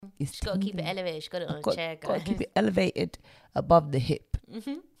It's She's got to keep it tingling. elevated. She's got it on a Got chair, to guys. keep it elevated above the hip.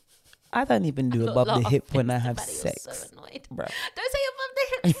 Mm-hmm. I don't even do Not above the hip laughing, when I have Stefani, sex. You're so annoyed. Bro. Don't say above the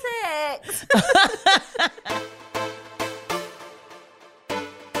hip sex.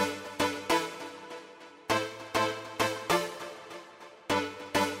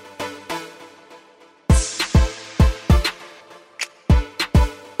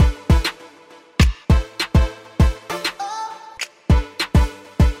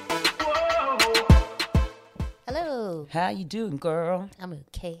 Hello. How you doing, girl? I'm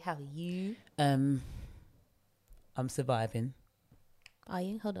okay. How are you? I'm surviving. Are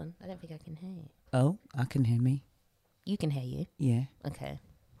you? Hold on. I don't think I can hear you. Oh, I can hear me. You can hear you. Yeah. Okay.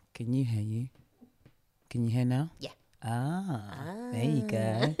 Can you hear you? Can you hear now? Yeah. There you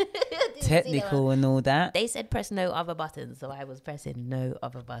go. Didn't see that Technical one. and all that. They said press no other buttons, so I was pressing no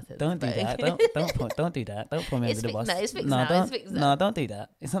other buttons. Don't do but that. okay. Don't do that. Don't put me It's under the fixed bus. now, it's fixed no, now, don't. it's fixed No, now. don't do that.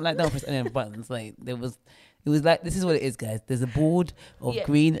 It's not like don't press any of the buttons. Like it was like this is what it is, guys. There's a board of Yeah.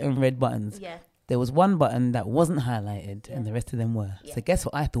 green and red buttons. Yeah. There was one button that wasn't highlighted, Yeah. and the rest of them were. Yeah. So guess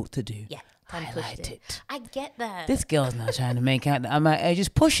what I thought to do? Yeah. Time pushed Highlight it. it. I get that. This girl's now trying to make out that I'm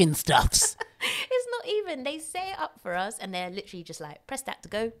just pushing stuffs. It's not even. They say it up for us, and they're literally just like, press that to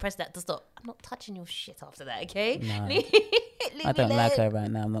go, press that to stop. I'm not touching your shit after that, okay? No. Leave I don't me like alone. her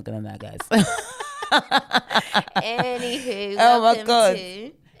right now. I'm not gonna lie, guys. Anywho, Oh my welcome God.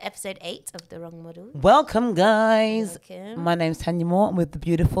 to episode 8 of The Wrong Model. Welcome, guys. Welcome. My name's Tanya Moore. I'm with the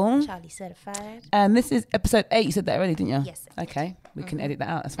beautiful. Charlie certified. And this is episode 8. You said that already, didn't you? Yes, I did. Okay. We can edit that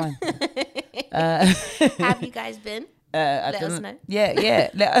out. That's fine. Have you guys been? I Let us don't- know.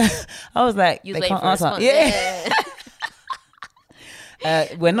 Yeah. I was like, You they was waiting can't for a answer. response.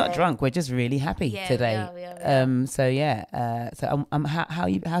 Yeah. We're not Yeah. drunk. We're just really happy Yeah, we today. are, we are. So yeah. So how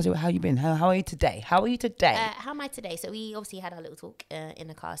you been? How are you today? How are you today? How am I today? So we obviously had our little talk in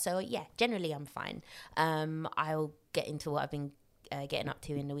the car. So yeah, generally I'm fine. I'll get into what I've been getting up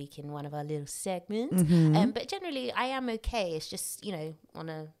to in the week in one of our little segments. Mm-hmm. But generally I am okay. It's just,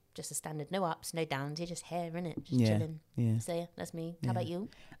 on just a standard, no ups, no downs. You're just here, innit? Just chilling. Yeah. So yeah, that's me. How about you?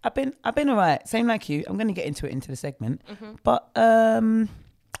 I've been all right. Same like you. I'm going to get into the segment. Mm-hmm. But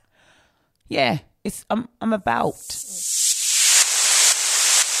yeah, I'm about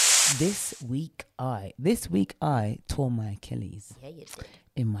this week I tore my Achilles Yeah, you did.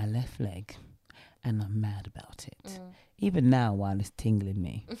 in my left leg, and I'm mad about it. Even now, while it's tingling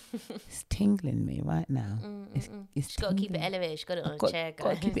me, it's tingling me right now. It's She's got to keep it tingling. elevated. She's got it on Got a chair, to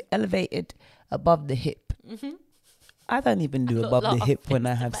guys. keep it elevated above the hip. I don't even do above the hip when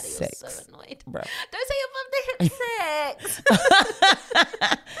I have Stefani, sex. You're so annoyed. Bro. Don't say above the hip sex.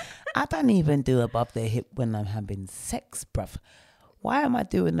 I don't even do above the hip when I'm having sex, bruv. Why am I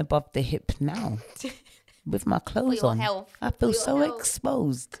doing above the hip now? With my clothes your on. health. I feel For your so health.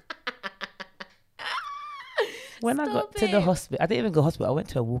 exposed. When I got Stop to the it. hospital, I didn't even go to hospital. I went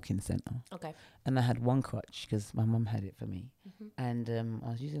to a walk-in centre. Okay. And I had one crutch because my mum had it for me. And I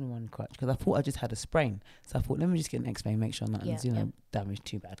was using one crutch because I thought I just had a sprain. So I thought, let me just get an x-ray, make sure nothing's, damaged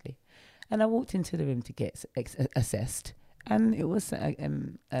too badly. And I walked into the room to get assessed. And it was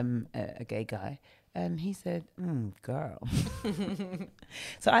a gay guy. And he said, girl.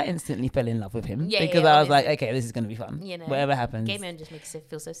 So I instantly fell in love with him. Yeah, because yeah, I was like, obviously. okay, this is going to be fun. You know, Whatever happens. Gay men just makes it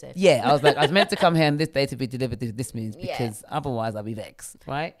feel so safe. Yeah, I was like, I was meant to come here on this day to be delivered to this means Yeah. because otherwise I'll be vexed,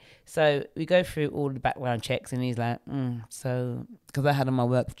 right? So we go through all the background checks and he's like, so, because I had on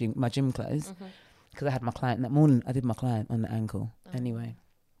my gym clothes, because I had my client that morning, I did my client on the ankle anyway.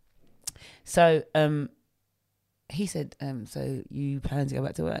 So he said, so you plan to go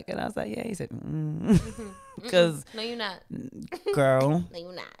back to work? And I was like, yeah. He said, because No, you're not. girl, No,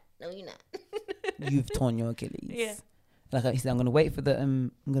 you're not. No, you're not. you've torn your Achilles. Yeah. Like he said, I'm gonna wait for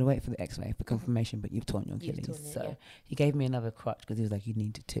the X-ray for confirmation, but you've torn your You've Achilles. torn it, So yeah. he gave me another crutch because he was like, you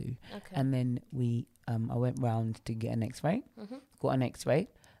needed two. Okay. And then I went round to get an X-ray, got an X-ray,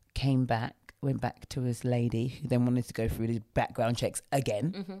 came back, went back to his lady who then wanted to go through the background checks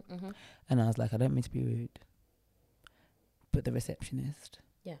again. And I was like, I don't mean to be rude, but the receptionist,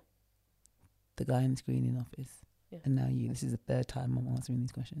 Yeah. the guy in the screening office, Yeah. and now you. This is the third time I'm answering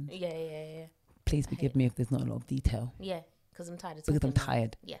these questions. Yeah. Please forgive me if there's not a lot of detail. Yeah. Because I'm tired of Because I'm talking now.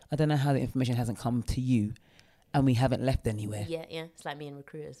 tired. Yeah. I don't know how the information hasn't come to you and we haven't left anywhere. Yeah. It's like me and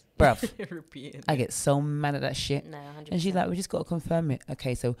recruiters. Bruv, Repeating. I get so mad at that shit. No, 100%. And she's like, we just got to confirm it.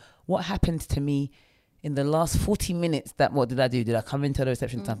 Okay, so what happened to me in the last 40 minutes? What did I do? Did I come into the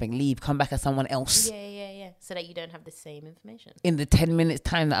reception, something, leave, come back as someone else? Yeah. So that you don't have the same information. In the 10 minutes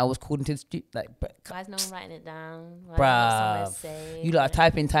time that I was called into the street, like, Why is no one writing it down? Why bruv, is there somewhere you like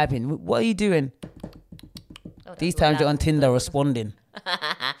saved? typing. What are you doing? Oh, These that's what times you're on that- Tinder responding.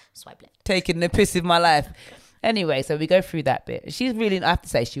 Swipe left. Taking the piss of my life. Anyway, so we go through that bit. She's really, I have to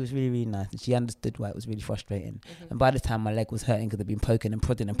say, she was really, really nice. And she understood why it was really frustrating. And by the time my leg was hurting because I've been poking and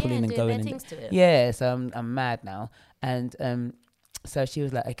prodding and pulling and going. Things to it. Yeah, so I'm mad now. And so she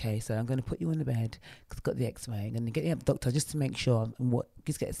was like, okay, so I'm going to put you on the bed because I've got the x-ray. I'm going to get you up, doctor, just to make sure. And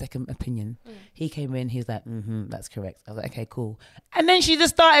just get a second opinion. He came in, he was like, that's correct. I was like, okay, cool. And then she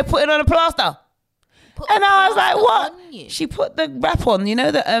just started putting on a plaster. And I was like, what? She put the wrap on, you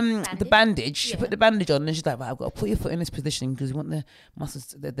know, the bandage. She put the bandage on and she's like, right, I've got to put your foot in this position because we want the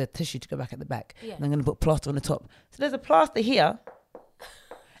muscles, the tissue to go back at the back. Yeah. And I'm going to put plaster on the top. So there's a plaster here.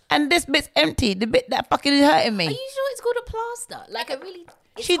 And this bit's empty. The bit that fucking is hurting me. Are you sure it's called a plaster? Like a really...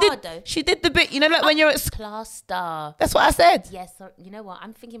 She did the bit, you know, like when you're at school. Plaster. That's what I said. Yes, you know what?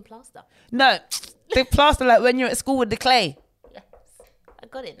 I'm thinking plaster. No, the plaster like when you're at school with the clay. I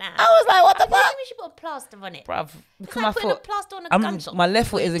got it now. I was like, what the fuck? Maybe she put a plaster on it. Bruv, it's like putting a plaster on a gunshot. My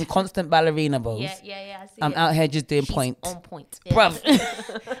left foot is in constant ballerina balls. Yeah, I see I'm out here just doing She's point. on point. Yeah.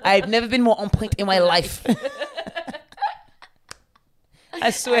 Bruv, I've never been more on point in my life. I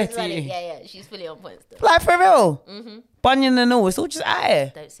swear to you. Yeah, she's fully on point still. Like for real. Bunion and all, it's all just out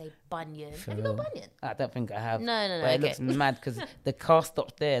here. Don't say bunion. Have you got bunion? I don't think I have. No. But it looks mad because the car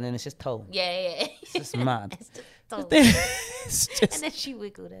stops there and then it's just toe. Yeah. It's just mad. It's just toe. It's just, and then she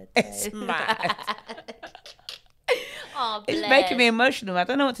wiggled her toe. It's mad. Oh, it's making me emotional. I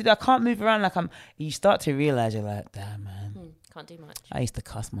don't know what to do. I can't move around like I'm. You start to realise you're like, damn, man. Can't do much. I used to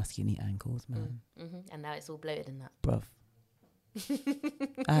cuss my skinny ankles, man. And now it's all bloated in that. Bruv.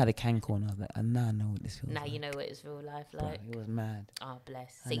 I had a cankle and I was like, and now I know what this feels now like. You know what it's real life like. Bruh, it was mad. Oh,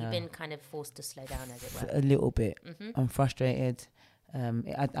 bless. So you've been kind of forced to slow down, as it were. A little bit. I'm frustrated. I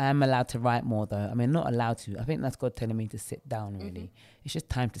am allowed to write more though. I mean, not allowed to. I think that's God telling me to sit down really. It's just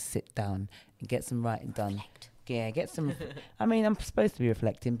time to sit down and get some writing done. Reflect. Yeah, get some. I mean, I'm supposed to be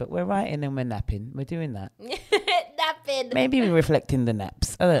reflecting, but we're writing and we're napping. We're doing that. Napping. Maybe we're reflecting the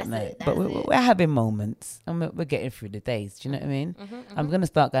naps. I don't know. But we're having moments and we're getting through the days. Do you know what I mean? I'm going to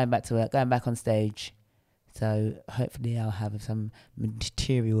start going back to work, going back on stage. So hopefully I'll have some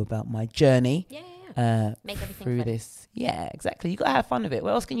material about my journey. Yeah. Make everything through fun. this. Yeah, exactly. You got to have fun with it.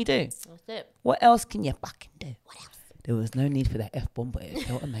 What else can you do? That's it. What else can you fucking do? What else? There was no need for that F-bomb, but it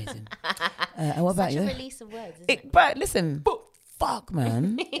felt amazing. And what about you? Such a release of words, isn't it? But listen, fuck,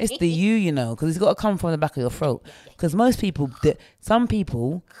 man. It's the you know, because it's got to come from the back of your throat. Because most people, some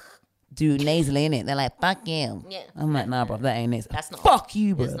people do nasally in it. They're like, fuck you. Yeah. I'm like, nah, bro, that ain't it. That's not. Fuck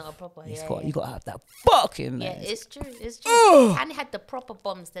you, bro. It's not a proper. You got to have that fuck in there. Yeah, it's true. It's true. And had the proper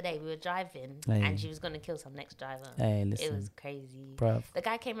bombs today. We were driving, and she was gonna kill some next driver. Hey, listen, it was crazy, bruv. The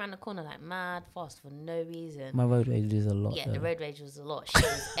guy came around the corner like mad fast for no reason. My road rage is a lot. Yeah, though. the road rage was a lot. She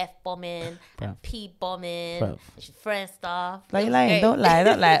was F-bombing and P-bombing. And she throwing stuff. Like, you lying? Don't lie.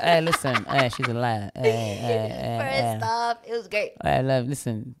 Hey, listen. Hey, she's a liar. Throwing stuff. It was great. Hey, love.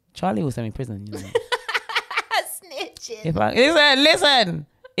 Listen, Charlie will send me prison. You know. Snitching. Listen.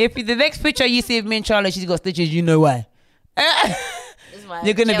 If the next picture you see of me and Charlie, she's got stitches, you know why.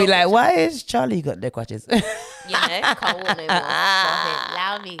 You're gonna be like, why is Charlie got their crutches? You know, can't walk no more.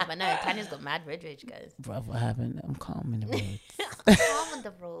 Allow me. But no, Tanya's got mad road rage, guys. Bruv, what happened? I'm calm in the roads. Calm on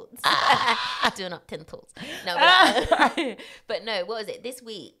the roads. Doing up 10 toes. No, but no, what was it? This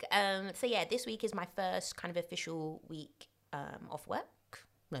week. So yeah, this week is my first kind of official week off work.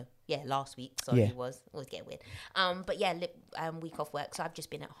 No, yeah, last week. Sorry, it was always get weird. But yeah, week off work. So I've just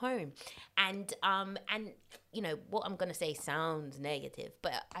been at home, and you know what I'm gonna say sounds negative,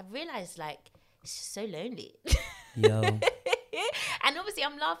 but I've realized like it's just so lonely. Yo. And obviously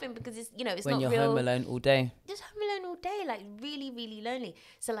I'm laughing because it's, you know, it's when not you're real. home alone all day. Just home alone all day, like really, really lonely.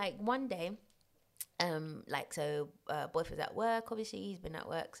 So like one day, boyfriend was at work. Obviously, he's been at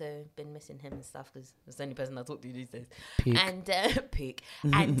work, so been missing him and stuff because it's the only person I talk to these days. Peak. And peak.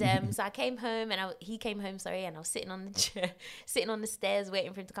 And so I came home, and he came home. Sorry, and I was sitting on the chair, sitting on the stairs,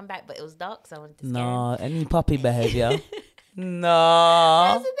 waiting for him to come back. But it was dark, so I wanted to scare him. Any puppy behavior. No.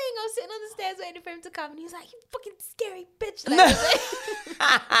 That's the thing. I was sitting on the stairs waiting for him to come, and he was like, "You fucking scary bitch!" Like,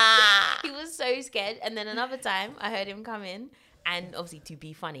 he was so scared. And then another time, I heard him come in. And obviously, to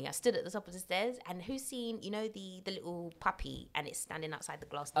be funny, I stood at the top of the stairs, and who's seen, you know, the little puppy, and it's standing outside the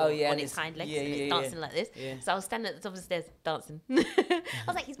glass door on its hind legs, and it's dancing like this. Yeah. So I was standing at the top of the stairs dancing. I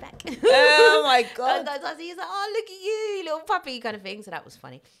was like, he's back. Oh my God. He's like, oh, look at you, little puppy, kind of thing. So that was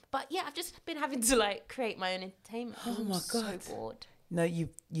funny. But yeah, I've just been having to like create my own entertainment. Oh my God. So bored. No,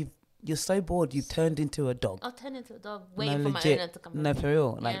 you're so bored. You've turned into a dog. I'll turn into a dog, waiting for my owner to come. No, for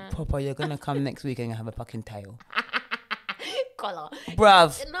real. Like, Papa, you're gonna come next week and have a fucking tail. Collar.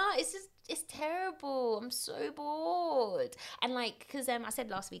 Bruv. No, it's just It's terrible. I'm so bored. And like, because I said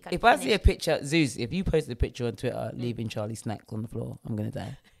last week, if I see a picture, Zeus, if you posted a picture on Twitter leaving Charlie snacks on the floor, I'm gonna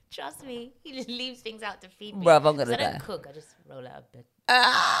die. Trust me, he just leaves things out to feed me. Bruv, I'm gonna die. I don't cook. I just roll out of bed.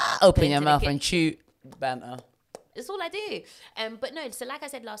 Open your mouth and chew banter. It's all I do. But no, so like I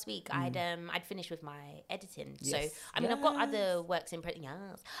said last week, I'd finished with my editing. Yes. So I mean, I've got other works in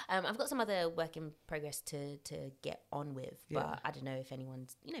I've got some other work in progress to get on with. But I don't know if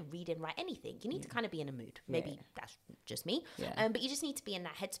anyone's reading, write anything. You need to kind of be in a mood. Maybe that's just me. Yeah. But you just need to be in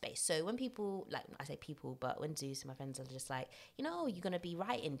that headspace. So when people, like I say people, but when Zeus and my friends are just like, you're gonna be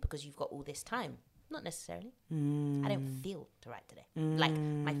writing because you've got all this time. Not necessarily. I don't feel to write today. Like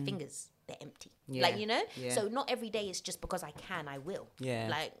my fingers, they're empty. Yeah. Like, Yeah. So not every day is just because I can, I will. Yeah.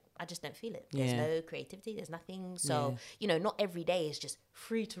 Like I just don't feel it. There's no creativity. There's nothing. So, not every day is just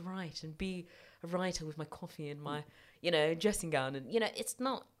free to write and be a writer with my coffee and my, dressing gown. And, it's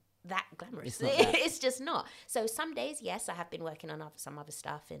not that glamorous. It's just not. So some days, yes, I have been working on some other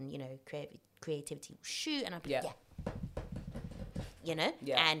stuff and, creativity will shoot. And I'll be,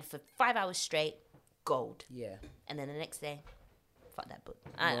 and for 5 hours straight, gold. Yeah. And then the next day, fuck that book.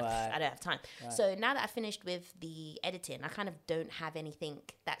 I don't have time. Right. So now that I finished with the editing, I kind of don't have anything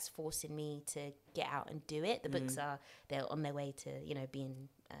that's forcing me to get out and do it. The books they're on their way to, being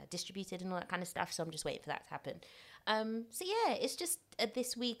distributed and all that kind of stuff. So I'm just waiting for that to happen. So yeah, it's just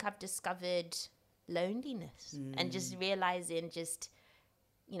this week I've discovered loneliness and just realizing just,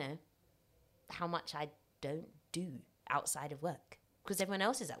 how much I don't do outside of work because everyone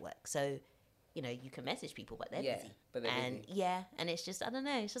else is at work. So you can message people, but they're busy. But they're busy. And it's just, I don't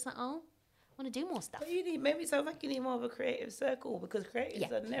know, it's just like, I want to do more stuff. But maybe it sounds like you need more of a creative circle because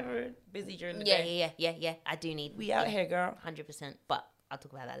creatives are never busy during the day. Yeah. I do need. We out here, girl. 100%. But I'll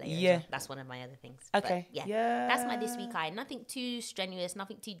talk about that later. Yeah. Well. That's one of my other things. Okay. But yeah. That's my this week high. Nothing too strenuous,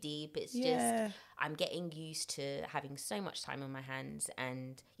 nothing too deep. It's just, I'm getting used to having so much time on my hands.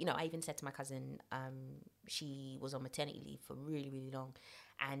 And, I even said to my cousin, she was on maternity leave for really, really long.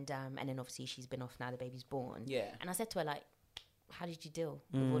 And then obviously she's been off now, the baby's born. Yeah. And I said to her, like, how did you deal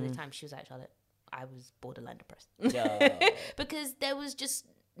with all the time? She was like, Charlotte, I was borderline depressed. Because there was just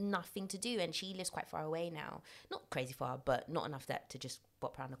nothing to do. And she lives quite far away now. Not crazy far, but not enough that to just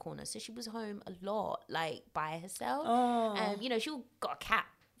pop around the corner. So she was home a lot, like, by herself. She got a cat.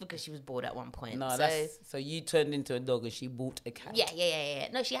 Because she was bored at one point. So you turned into a dog and she bought a cat. Yeah.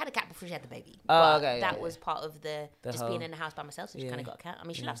 No, she had a cat before she had the baby. That was part of the just being in the house by myself. So she kind of got a cat. I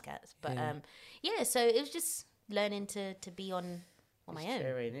mean, she loves cats, but so it was just learning to be on my own.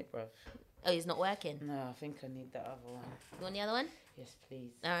 Sharing it, bruv. Oh, he's not working. No, I think I need that other one. You want the other one? Yes,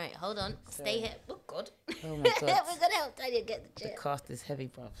 please. All right, hold on. Stay here. Oh God. Oh my God. We're gonna help Tanya get the chair. The cast is heavy,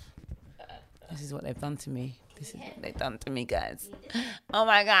 bruv. This is what they've done to me. This is what they've done to me, guys. Oh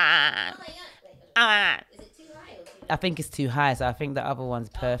my God. Is it too high or too low? I think it's too high, so I think the other one's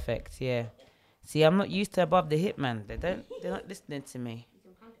perfect. Yeah. See, I'm not used to above the hip, man. They're not listening to me.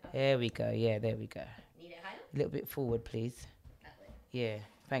 There we go. Yeah, there we go. Need it higher? A little bit forward, please. That way. Yeah.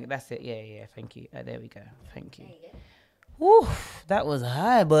 That's it. Yeah. Thank you. There we go. Thank you. There you go. Woo, that was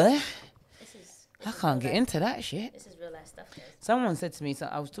high, boy. I can't get into that shit. This is real life stuff, guys. Someone said to me, so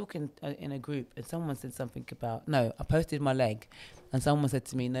I was talking in a group, and someone said something about, I posted my leg, and someone said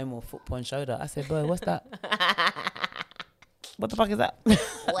to me, no more foot porn shoulder. I said, boy, what's that? What the fuck is that?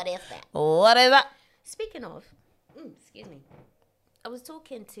 What is that? What is that? Speaking of, excuse me. I was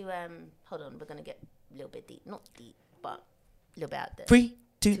talking to, hold on, we're going to get a little bit deep. Not deep, but a little bit out there. 3,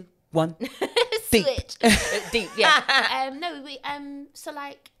 2, 1. Deep. Switch. Deep, yeah. So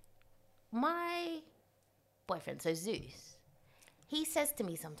like, my boyfriend, so Zeus, he says to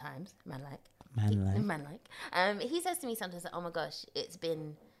me sometimes, he says to me sometimes, oh my gosh, it's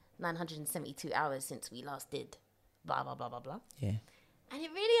been 972 hours since we last did blah, blah, blah, blah, blah. Yeah. And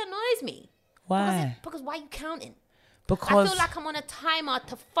it really annoys me. Why? Because why are you counting? Because I feel like I'm on a timer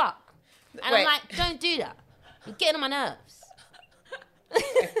to fuck. And I'm like, don't do that. You're getting on my nerves.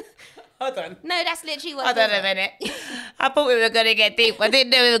 Hold on. No, that's literally what. Hold on a minute. I thought we were gonna get deep. I didn't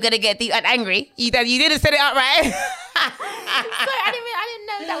know we were gonna get deep and angry. You didn't set it up right. Sorry, I didn't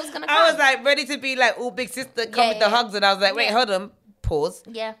know that was gonna come. I was like ready to be like all big sister, come with the hugs, and I was like, wait, hold on, pause.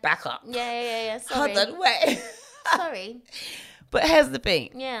 Yeah. Back up. Yeah. Sorry. Hold on, wait. Sorry. But here's the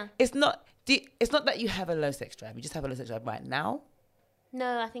thing. Yeah. It's not that you have a low sex drive. You just have a low sex drive right now.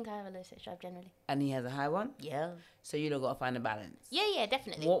 No, I think I have a low sex drive generally. And he has a high one? Yeah. So you got to find a balance. Yeah,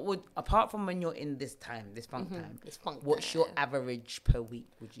 definitely. What would, apart from when you're in this funk time, what's your average per week,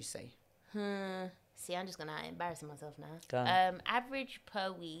 would you say? See, I'm just going to embarrass myself now. Average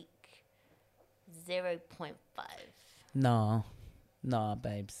per week, 0.5. No. Nah,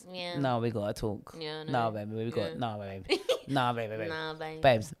 babes. Yeah. No, we gotta talk. Yeah, No, baby. We got no, baby. No, baby. Nah, babe.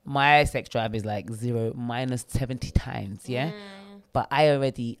 Babes, my sex drive is like 0 minus 70 times. Yeah. But I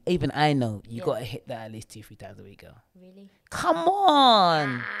know you gotta hit that at least 2-3 times a week, girl. Really? Come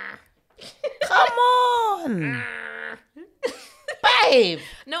on. Come on. Babe.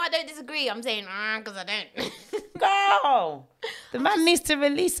 No, I don't disagree. I'm saying because I don't. Girl. The man needs to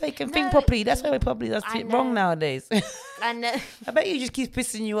release so he can think properly. That's why he probably does it wrong nowadays. I know. I bet you just keeps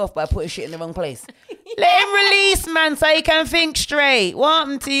pissing you off by putting shit in the wrong place. Let him release, man, so he can think straight. What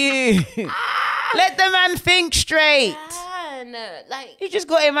happened to you? Let the man think straight. No, like You just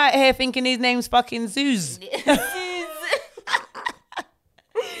got him out here thinking his name's fucking Zeus.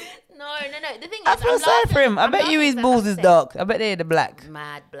 No. The thing is, I feel sorry for him. I bet you his balls is dark. I bet they're the black.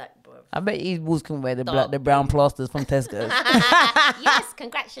 Mad black, bro. I bet his balls can wear the brown plasters from Tesco's. Yes,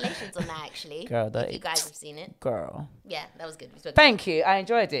 congratulations on that, actually. Girl, if you guys have seen it. Girl. Yeah, that was good. Thank you. I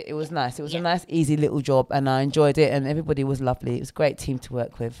enjoyed it. It was nice. It was a nice, easy little job, and I enjoyed it, and everybody was lovely. It was a great team to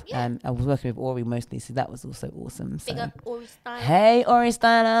work with, and I was working with Ori mostly, so that was also awesome. Big So. up Ori Stein. Hey, Ori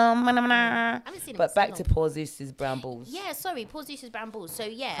Stein. I haven't seen it But for back so to Paul Zeus's brown balls. Yeah, sorry, Paul Zeus's brown balls. So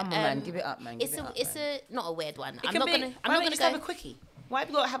yeah, Come on, man, give it up, man. It's not a weird one. I'm I'm not gonna just go. have a quickie. Why have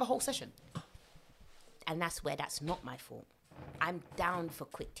you got to have a whole session? And that's not my fault. I'm down for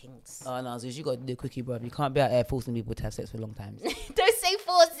quick things. Oh no, Zeus, you got to do a quickie, bro. You can't be out there forcing people to have sex for long times. Don't say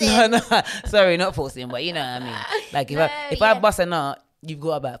forcing. No, sorry, not forcing, but you know what I mean. Like if I bust a nut, you've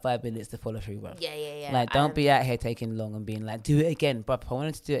got about 5 minutes to follow through, bro. Yeah. Like don't be out here taking long and being like, do it again, bro. If I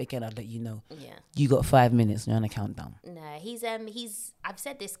wanted to do it again, I'd let you know. Yeah. You got 5 minutes. You're on a countdown. No, he's I've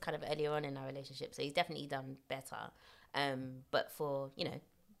said this kind of earlier on in our relationship, so he's definitely done better. But for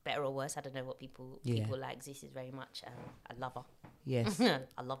better or worse, I don't know what people like. This is very much a lover. Yes.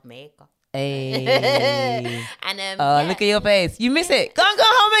 I love makeup. Hey. And look at your face. You miss it. Go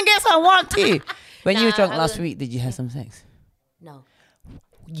home and get some. Want to. When you were drunk last week, did you have some sex? No.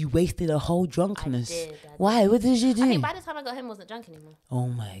 You wasted a whole drunkenness. I did. Why? What did you do? I think by the time I got home, I wasn't drunk anymore. Oh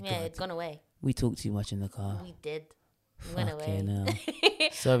my god. Yeah, it'd gone away. We talked too much in the car. We did. Went away. No.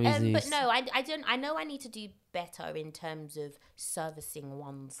 Sorry, Zeus. But no, I don't. I know I need to do better in terms of servicing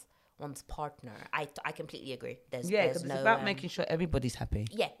one's partner. I completely agree. There's because no, it's about making sure everybody's happy.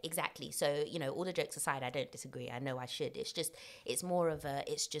 Yeah, exactly. So all the jokes aside, I don't disagree. I know I should. It's more of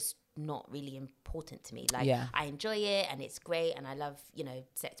it's just not really important to me. Like I enjoy it and it's great and I love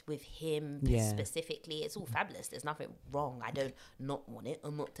sex with him specifically. It's all fabulous. There's nothing wrong. I don't not want it.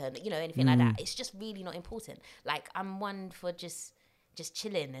 I'm not turning anything like that. It's just really not important. Like I'm one for just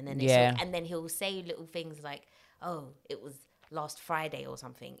chilling and then and then he'll say little things like, oh, it was last Friday or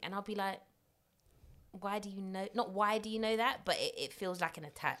something, and I'll be like, why do you know? Not why do you know that, but it feels like an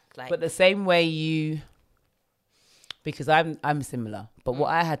attack. Like, but the same way because I'm similar. But what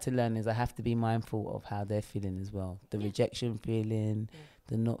I had to learn is I have to be mindful of how they're feeling as well. The rejection feeling,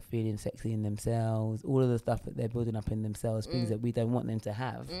 the not feeling sexy in themselves, all of the stuff that they're building up in themselves, things that we don't want them to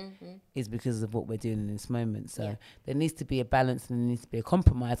have, is because of what we're doing in this moment. So there needs to be a balance and there needs to be a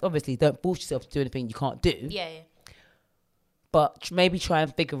compromise. Obviously, don't force yourself to do anything you can't do. Yeah. But maybe try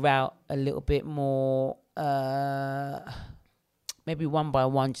and figure out a little bit more, maybe one by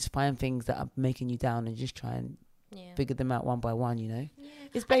one, just find things that are making you down and just try and figure them out one by one, Yeah.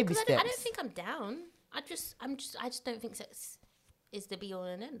 It's baby steps. I don't think I'm down. I just don't think sex is the be all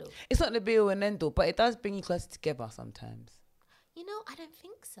and end all. It's not the be all and end all, but it does bring you closer together sometimes. I don't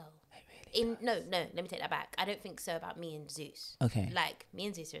think so. No, let me take that back. I don't think so about me and Zeus. Okay. Like, me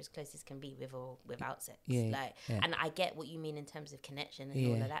and Zeus are as close as can be with or without sex. Yeah. And I get what you mean in terms of connection and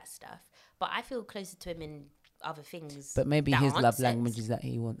all of that stuff. But I feel closer to him in other things. But maybe his love language is that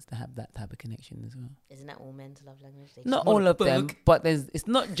he wants to have that type of connection as well. Isn't that all men's love language? Not all of them, but it's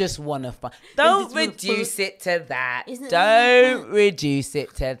not just one of them. Don't reduce it to that. Don't reduce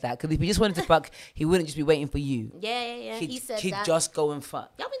it to that. Because if he just wanted to fuck, he wouldn't just be waiting for you. Yeah. He'd just go and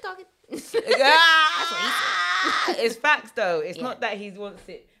fuck. Y'all been talking. That's what he said. It's facts though. It's not that he wants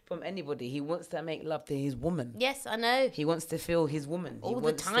it from anybody. He wants to make love to his woman. Yes, I know. He wants to feel his woman. All he the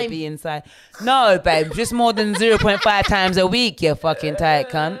wants time. to be inside. No, babe, just more than 0.5 times a week, you fucking tired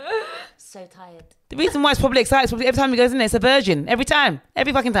cunt. So tired. The reason why it's probably exciting is probably every time he goes in there, it's a virgin. Every time.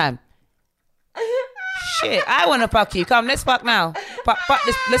 Every fucking time. Shit, I want to fuck you. Come, let's fuck now. Fuck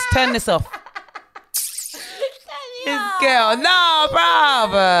this. Let's turn this off. This girl. No,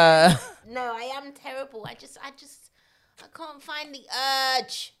 brother. No, I am terrible. I can't find the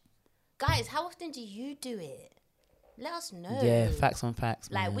urge. Guys, how often do you do it? Let us know. Yeah, facts on facts,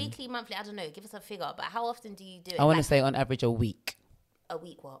 Like man. weekly, monthly, I don't know. Give us a figure. But how often do you do it? I want to say on average a week. A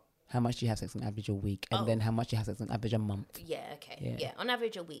week what? how much do you have sex on average a week, and then how much do you have sex on average a month. Yeah, okay. Yeah. On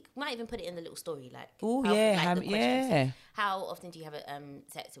average a week. Might even put it in the little story, like, oh how, yeah, like yeah. How often do you have a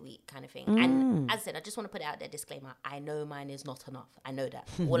sex a week kind of thing? And as I said, I just want to put it out there, disclaimer, I know mine is not enough. I know that.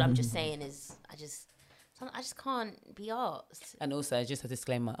 All I'm just saying is I just can't be asked. And also, just a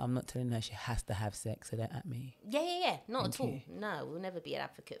disclaimer, I'm not telling her she has to have sex, so don't at me. Yeah. Not at all. No, we'll never be an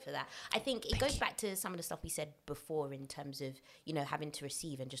advocate for that. I think it goes back to some of the stuff we said before in terms of, you know, having to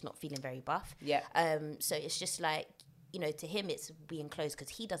receive and just not feeling very buff. Yeah. So it's just like, you know, to him it's being close because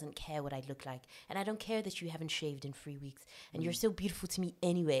he doesn't care what I look like. And I don't care that you haven't shaved in 3 weeks. And you're still beautiful to me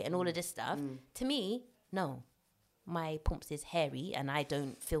anyway. And all of this stuff. To me, no. My pumps is hairy and I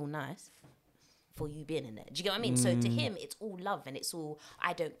don't feel nice for you being in there. Do you get what I mean? So to him, it's all love and it's all,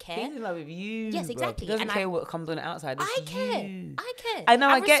 I don't care. He's in love with you. Yes, exactly. He doesn't care what comes on the outside. It's I care. you. I care. I know,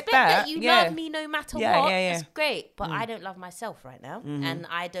 I get respect that. You love me no matter what. Yeah. That's great. But I don't love myself right now. And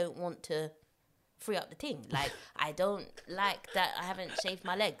I don't want to free up the thing. Like, I don't like that I haven't shaved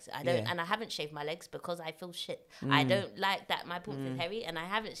my legs. And I haven't shaved my legs because I feel shit. I don't like that my pumps is hairy and I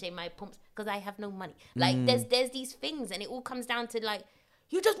haven't shaved my pumps because I have no money. Like, there's these things and it all comes down to like,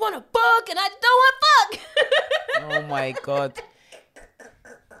 you just want to fuck and I don't want to fuck. Oh my God.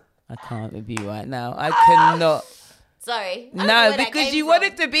 I can't with you right now. I cannot. Sorry. No, because you want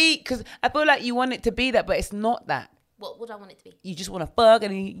it to be, because I feel like you want it to be that, but it's not that. What would I want it to be? You just want to fuck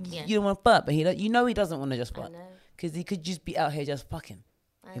and you don't want to fuck, but you know he doesn't want to just fuck. Because he could just be out here just fucking.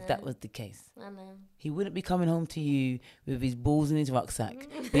 If that was the case. I know. He wouldn't be coming home to you with his balls in his rucksack,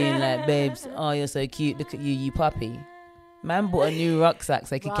 being like, babes, oh, you're so cute, look at you, you puppy. Man bought a new rucksack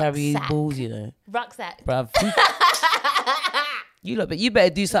so he could carry his balls, you know. Rucksack. Bruv. But you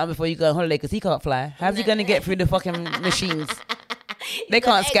better do something before you go on holiday because he can't fly. How's he going to get through the fucking machines? They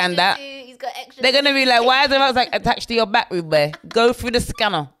can't scan that. He's got extra. They're going to be like, why is the rucksack attached to your back, Ruby? Go through the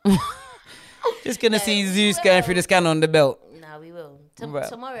scanner. Just going to see Zeus going through the scanner on the belt. No, we will.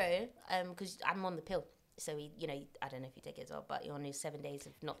 Tomorrow, because I'm on the pill. So, I don't know if you take it as well, but you're on your 7 days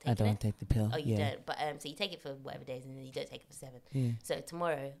of not taking it. I don't take the pill. Oh, you don't? But so you take it for whatever days and then you don't take it for 7. Yeah. So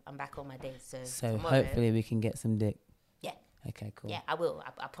tomorrow, I'm back on my days. So tomorrow, hopefully we can get some dick. Yeah. Okay, cool. Yeah, I will.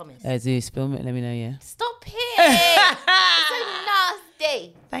 I promise. Zeus, film it. Let me know, yeah. Stop it. It's so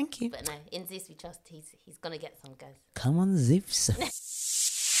nasty. Thank you. But no, in Zeus we trust. He's going to get some, guys. Come on, Zeus.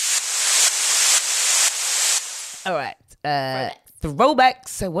 All right. Throwbacks.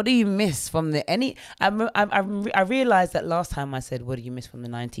 So what do you miss from the any? I realized that last time I said what do you miss from the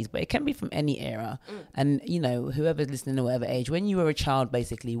 90s, but it can be from any era. And whoever's listening at whatever age, when you were a child,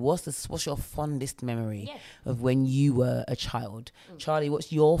 basically, what's your fondest memory of when you were a child? Charlie,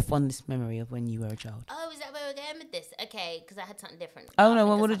 what's your fondest memory of when you were a child? Oh, is that where we're going with this? Okay, because I had something different. Oh no,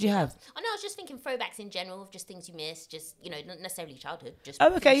 what did you have? Oh no, I was just thinking throwbacks in general, just things you miss, just not necessarily childhood. Just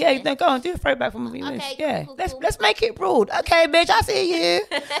okay, yeah, no, go on, do a throwback from what you miss. Yeah, cool. Let's make it broad. Okay, bitch, I see you.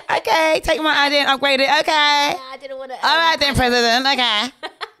 Okay, take my idea and upgrade it. Okay. Yeah, I didn't want to. All right then, President. Okay.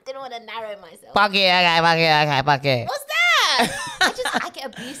 Didn't want to narrow myself. Fuck it. Okay. Fuck it. What's that? I get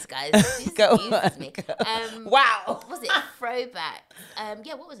abuse, guys. Abuse abuses me. Wow. Was it throwback?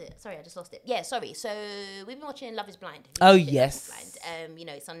 Yeah, what was it? Sorry, I just lost it. Yeah, sorry. So we've been watching Love is Blind. Yes. Love is Blind.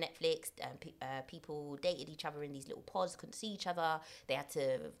 It's on Netflix. People dated each other in these little pods, couldn't see each other. They had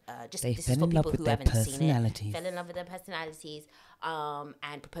to this is for people who haven't seen it. Fell in love with their personalities.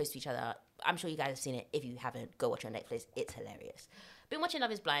 And proposed to each other. I'm sure you guys have seen it. If you haven't, go watch it on Netflix. It's hilarious. Been watching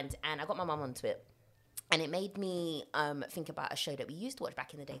Love is Blind, and I got my mum onto it. And it made me think about a show that we used to watch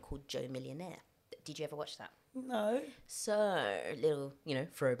back in the day called Joe Millionaire. Did you ever watch that? No. So, little,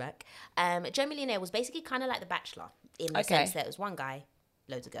 throwback. Joe Millionaire was basically kind of like The Bachelor in the sense that it was one guy,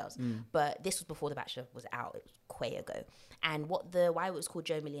 loads of girls. But this was before The Bachelor was out. It was way ago. And why it was called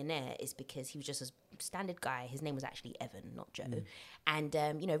Joe Millionaire is because he was just a standard guy. His name was actually Evan, not Joe. And,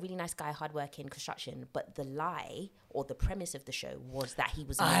 really nice guy, hardworking, construction. But the lie or the premise of the show was that he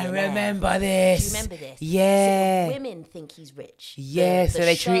was a millionaire. I remember this. Do you remember this? Yeah. So women think he's rich. Yeah, so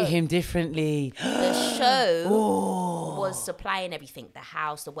they treat him differently. The show was supplying everything, the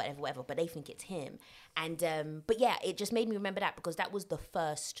house, the whatever, but they think it's him. And but yeah, it just made me remember that because that was the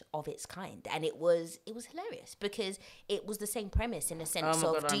first of its kind, and it was hilarious because it was the same premise in the sense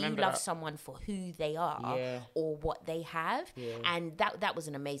of do you love someone for who they are or what they have, and that was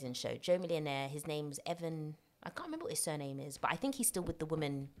an amazing show. Joe Millionaire, his name's Evan. I can't remember what his surname is, but I think he's still with the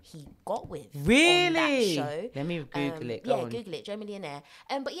woman he got with. Really? On that show. Let me Google it. Google it. Joe Millionaire.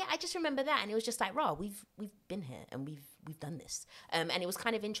 But yeah, I just remember that, and it was just like, rah, we've been here and we've done this. And it was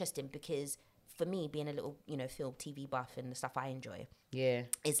kind of interesting because for me, being a little film TV buff and the stuff I enjoy,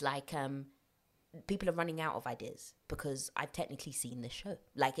 is like people are running out of ideas because I've technically seen this show.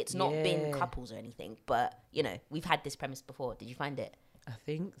 Like, it's not been couples or anything, but, you know, we've had this premise before. Did you find it? I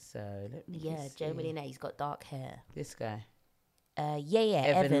think so. Let me just Joe see. Millionaire. He's got dark hair. This guy.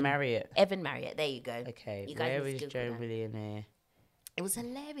 Evan Marriott. Evan Marriott. There you go. Okay, You guys where need is to Joe Google that. Millionaire? It was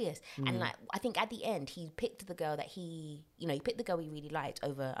hilarious. And like, I think at the end, he picked the girl that he picked the girl he really liked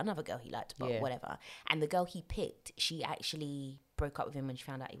over another girl he liked, but whatever. And the girl he picked, she actually broke up with him when she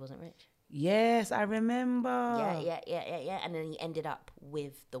found out he wasn't rich. Yes, I remember. Yeah. And then he ended up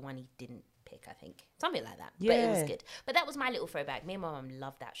with the one he didn't pick, I think. Something like that. Yeah. But it was good. But that was my little throwback. Me and my mum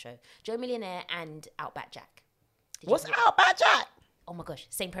loved that show. Joe Millionaire and Outback Jack. What's Outback Jack? Oh my gosh,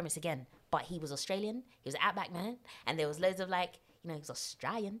 same premise again. But he was Australian. He was an Outback man. And there was loads of like, you know, he was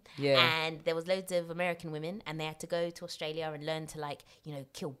Australian. Yeah. And there was loads of American women, and they had to go to Australia and learn to, like, you know,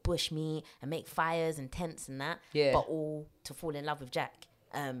 kill bush meat and make fires and tents and that. Yeah. But all to fall in love with Jack.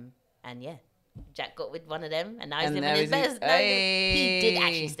 And yeah, Jack got with one of them, and now he's living his best. He did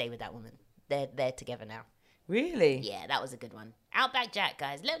actually stay with that woman. They're together now. Really? Yeah, that was a good one. Outback Jack,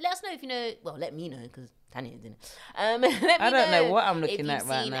 guys. Let us know if you know. Well, let me know, because Tanya didn't. Let me I don't know what I'm looking if at you've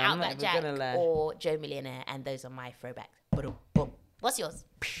right seen now. I'm not Outback even gonna Jack lie. or Joe Millionaire, and those are my throwbacks. Boom, boom. What's yours?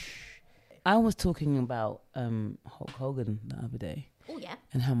 I was talking about Hulk Hogan the other day Oh yeah,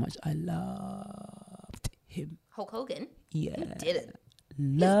 and how much I loved him. Hulk Hogan. Yeah. Who didn't?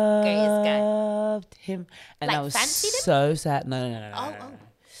 Loved greatest guy. him. And Like, I was fancied him? so sad. No. Oh.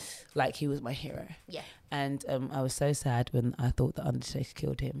 Like, he was my hero. Yeah. And I was so sad when I thought The Undertaker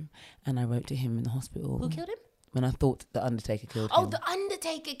killed him. And I wrote to him in the hospital. Who killed him? When I thought The Undertaker killed Oh, him. The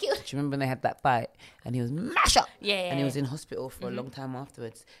Undertaker killed him. Do you remember when they had that fight? And he was mash up. Yeah. And he was in hospital for a long time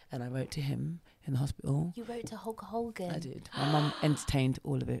afterwards. And I wrote to him in the hospital. You wrote to Hulk Hogan. I did. My mum entertained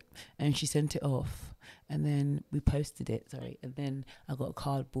all of it. And she sent it off. And then we posted it, and then I got a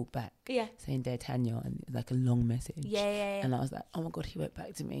card brought back saying Dear Tanya, and it was like a long message. Yeah. And I was like, oh my God, he wrote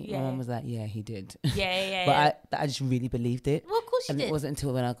back to me. Yeah. My mum was like, yeah, he did. Yeah. But I just really believed it. Well, of course you And did. it wasn't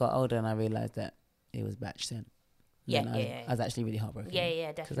until when I got older and I realised that it was batch sent. Yeah, I was actually really heartbroken.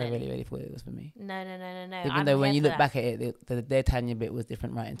 Yeah, Because I definitely. really thought it was for me. No. Even though when you look back at it, the Dear Tanya bit was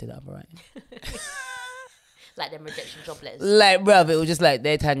different writing to the other writing. Like them rejection job letters. Like, bruv, it was just like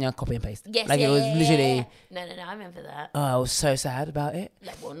Dear Tanya, copy and paste. Yes, like, it was literally... No, I remember that. Oh, I was so sad about it.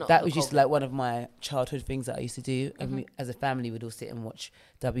 Like, well, not That Hulk was just Hogan. like one of my childhood things that I used to do. And we, as a family, we'd all sit and watch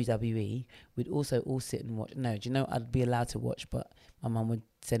WWE. We'd also all sit and watch. No, do you know I'd be allowed to watch, but my mum would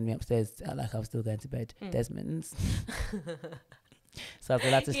send me upstairs like I was still going to bed. Desmond's. So I was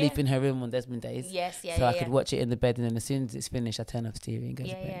allowed to sleep in her room on Desmond days. Yes, So I could watch it in the bed, and then as soon as it's finished, I turn off the TV and go to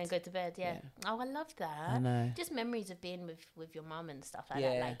bed. and go to bed. Yeah. Oh, I love that. I know. Just memories of being with your mum and stuff like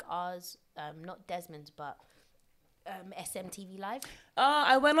that. Yeah. Like ours, not Desmond's, but SMTV Live. Oh,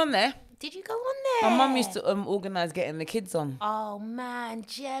 I went on there. Did you go on there? My mum used to organise getting the kids on. Oh man,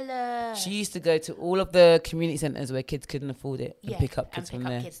 jealous. She used to go to all of the community centres where kids couldn't afford it and pick up kids from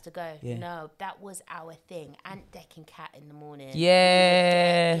there. Kids to go. Yeah. No, that was our thing. Ant Deck and Cat in the morning.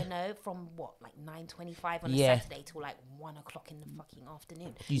 Yeah. You know, from what, like 9:25 on a Yeah. Saturday till like 1 o'clock in the fucking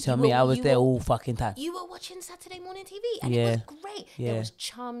afternoon. You tell me I was there all fucking time. You were watching Saturday morning TV, and Yeah. it was great. Yeah. There was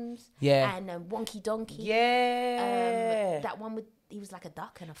Chums. Yeah. And Wonky Donkey. Yeah. That one with he was like a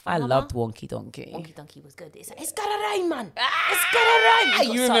duck and a I farmer. loved Wonky Donkey. Wonky Donkey was good. It's gotta rhyme, man. It's gotta rhyme.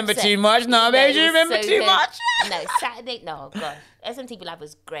 Got You so remember upset. too much now, No, babe. it You was remember so too good. much. No, Saturday. No, God. SMTV Live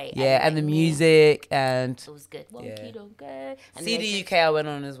was great. Yeah, and the music and It was good. Wonky Yeah. Donkey. And CD UK I went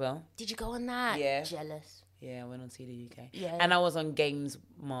on as well. Did you go on that? Yeah. Jealous. Yeah, I went on CD UK. Yeah. And I was on Games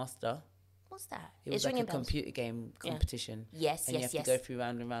Master. What's that? It was It's like a ringing bells. computer game competition. Yes, And you yes, have yes. to go through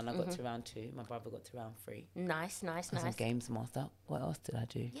round and round. I got to round 2. My brother got to round 3. Nice. I was on Games Master. What else did I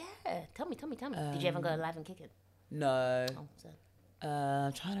do? Yeah. Tell me. Did you ever go live and kick it? No. Oh, so.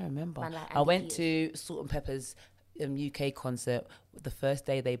 I'm trying to remember. Man like I Andy went to Salt and Pepper's UK concert. The first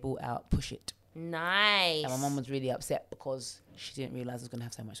day they brought out Push It. Nice. And my mum was really upset because she didn't realise I was going to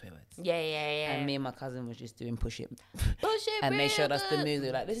have so much swear words. Yeah. And me and my cousin was just doing Push It. Push it. And they real showed us the good. moves. They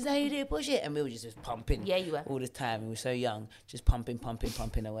were like, this is how you do Push It. And we were just pumping. Yeah, you were. All this time. We were so young. Just pumping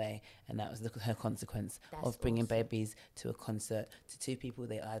away. And that was her consequence That's of bringing awesome. babies to a concert to 2 people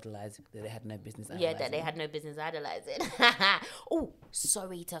they idolised that they had no business Yeah, idolising. that they had no business idolizing. Oh,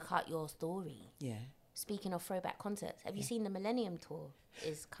 sorry to cut your story. Yeah. Speaking of throwback concerts, have you seen the Millennium Tour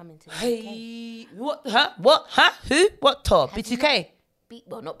is coming to the UK? Hey, what? Huh? What? Huh? Who? What tour? B2K?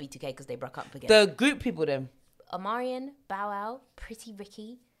 Well, not B2K because they broke up again. The group people, them. Omarion, Bow Wow, Pretty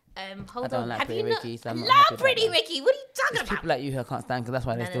Ricky, Hold I don't on. like Have Pretty you Ricky, not? so I'm not love happy about Pretty that. Ricky. What are you talking It's about? people like you who I can't stand because that's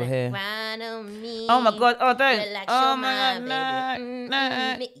why they're still here. Grind on me. Oh my god! Oh don't! Relax Oh your my god! mind,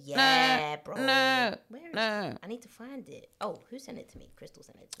 No! baby. Yeah, bro. No! Where is No! it? I need to find it. Oh, who sent it to me? Crystal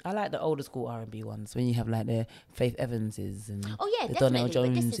sent it to me. I like the older school R&B ones when you have like the Faith Evanses and Oh yeah, the definitely. Donnell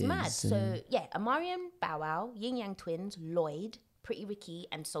But this is Joneses. mad. So yeah, Amarian, Bow Wow, Yin Yang Twins, Lloyd, Pretty Ricky,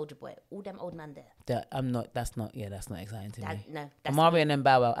 and Soulja Boy. All them old man there. That's not exciting to me. No, that's Amari and then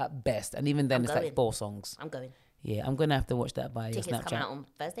Bow Wow at best, and even then I'm it's going. like 4 songs. I'm going. Yeah, I'm gonna have to watch that by your Tickets come Snapchat. out on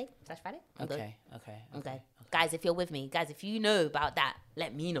Thursday/Friday. I'm going. Okay. Guys, if you're with me, guys, if you know about that,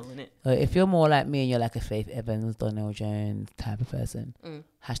 let me know, innit? If you're more like me and you're like a Faith Evans, Donnell Jones type of person,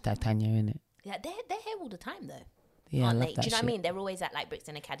 hashtag Tanya, innit? Yeah, they're here all the time though. Yeah, I aren't love they? that Do you know shit. what I mean? They're always at like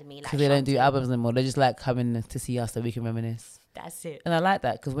Brixton Academy. Like Because they don't do Shanti. albums anymore. They're just like coming to see us so we can reminisce. That's it. And I like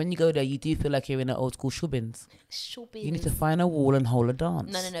that because when you go there, you do feel like you're in an old school shubbins. Shubbies. You need to find a wall and hold a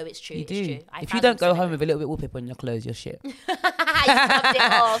dance. No, it's true. You It's do. true. If you don't go home with a little bit of wallpaper on your clothes, you're shit. you popped it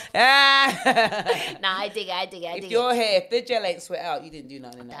off. Nah, I dig it. If your hair, if the gel ain't sweat out, you didn't do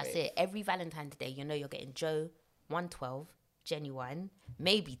nothing. That's it. Every Valentine's Day, you know you're getting Joe, 112, Genuine,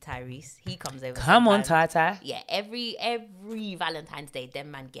 maybe Tyrese. He comes over. Come on, sometimes. Tata. Yeah, every Valentine's Day,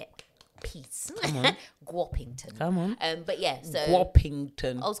 them man get peace. Guapington. Come on. But yeah, so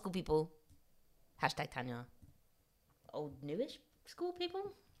Guapington. old school people. Hashtag Tanya. Old newish school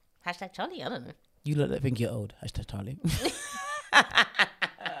people. Hashtag Charlie. I don't know. You look like think you're old. Hashtag Charlie.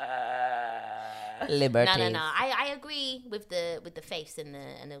 Liberty. No. I agree with the faiths and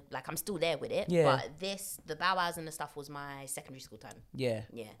the like. I'm still there with it. Yeah. But the Bow Wows and the stuff was my secondary school time. Yeah.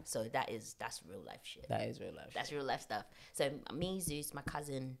 Yeah. So that's real life shit. That is real life. That's real life stuff. So me, Zeus, my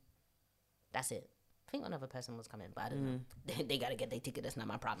cousin. That's it. I think one other person was coming, but I don't know. They gotta get their ticket. That's not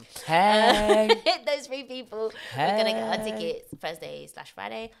my problem. Hey. Those 3 people. We're gonna get our tickets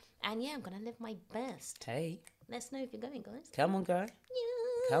Thursday/Friday, and yeah, I'm gonna live my best. Hey. Let us know if you're going, guys. Come on, girl.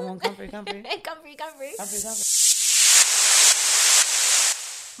 Yeah. Come on, come free. Come free.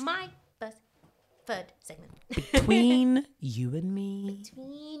 My third segment. Between you and me.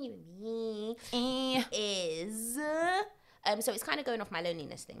 Between you and me is so it's kind of going off my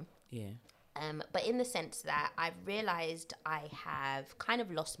loneliness thing. Yeah. But in the sense that I've realized I have kind of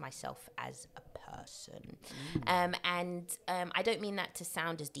lost myself as a person. And I don't mean that to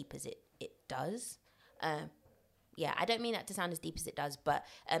sound as deep as it does. I don't mean that to sound as deep as it does, but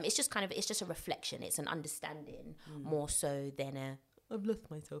it's just a reflection. It's an understanding more so than I've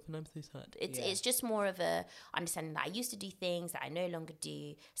lost myself and I'm so sad. It's just more of a understanding that I used to do things that I no longer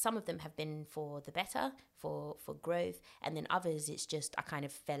do. Some of them have been for the better, for growth, and then others it's just I kind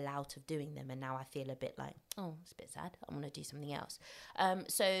of fell out of doing them, and now I feel a bit like, oh, it's a bit sad. I want to do something else.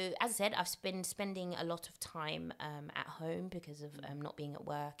 So as I said, I've been spending a lot of time at home because of not being at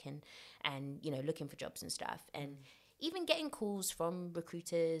work and you know looking for jobs and stuff and. Even getting calls from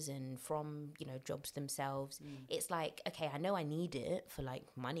recruiters and from, you know, jobs themselves, it's like, okay, I know I need it for like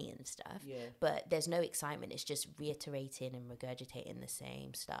money and stuff, but there's no excitement. It's just reiterating and regurgitating the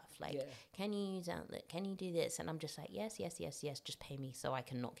same stuff. Like, can you use Outlook? Can you do this? And I'm just like, yes. Just pay me so I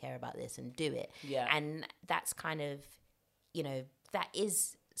can not care about this and do it. Yeah. And that's kind of, you know, that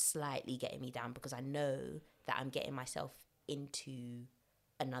is slightly getting me down because I know that I'm getting myself into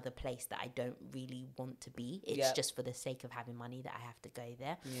another place that I don't really want to be. It's just for the sake of having money that I have to go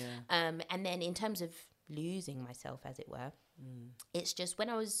there. And then in terms of losing myself, as it were, it's just when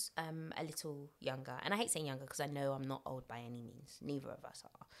I was a little younger, and I hate saying younger because I know I'm not old by any means, neither of us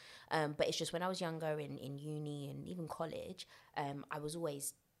are, but it's just when I was younger in uni and even college, I was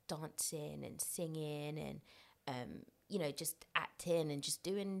always dancing and singing and you know, just acting and just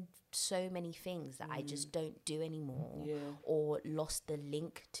doing so many things that I just don't do anymore or lost the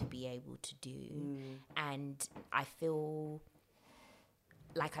link to be able to do. And I feel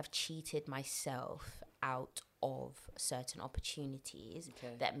like I've cheated myself out of certain opportunities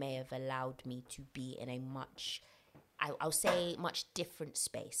that may have allowed me to be in a much... I'll say much different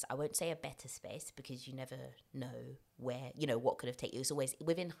space. I won't say a better space because you never know where, you know, what could have taken you. It's always,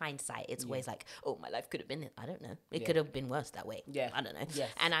 within hindsight, it's always like, oh, my life could have been, I don't know. It could have been worse that way. I don't know.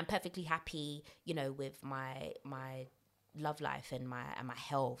 And I'm perfectly happy, you know, with my love life and my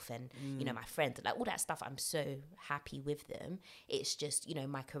health and, you know, my friends, like all that stuff. I'm so happy with them. It's just, you know,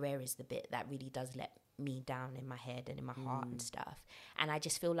 my career is the bit that really does let me down in my head and in my heart and stuff, and I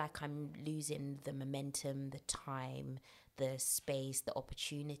just feel like I'm losing the momentum, the time, the space, the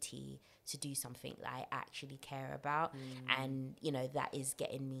opportunity to do something that I actually care about, and you know that is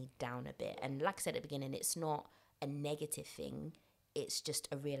getting me down a bit. And like I said at the beginning, it's not a negative thing, it's just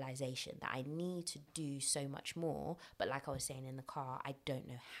a realization that I need to do so much more. But like I was saying in the car, I don't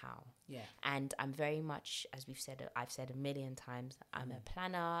know how. Yeah. And I'm very much, as I've said a million times, I'm a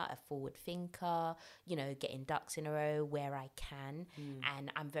planner, a forward thinker, you know, getting ducks in a row where I can.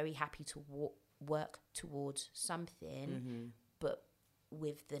 And I'm very happy to work towards something, but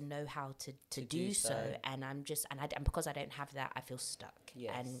with the know-how to do so. And I'm just, and because I don't have that, I feel stuck.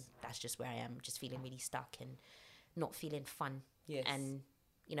 Yes. And that's just where I am, just feeling really stuck and not feeling fun. Yes. And,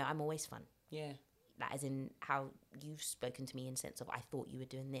 you know, I'm always fun. Yeah. Like, as in how you've spoken to me in sense of, I thought you were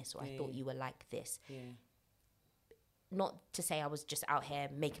doing this, or I thought you were like this. Yeah. Not to say I was just out here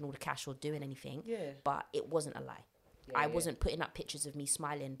making all the cash or doing anything, but it wasn't a lie. I wasn't putting up pictures of me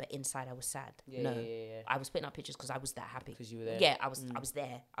smiling, but inside I was sad. I was putting up pictures because I was that happy. Because you were there. Yeah, I was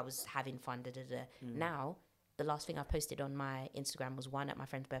there. I was having fun. Now, the last thing I posted on my Instagram was one at my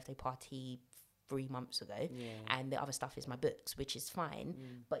friend's birthday party 3 months ago, and the other stuff is my books, which is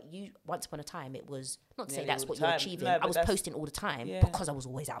fine. But once upon a time, it was not to say that's what you're achieving. No, I was posting all the time because I was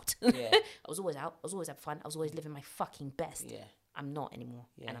always out. I was always out. I was always having fun. I was always living my fucking best. I'm not anymore,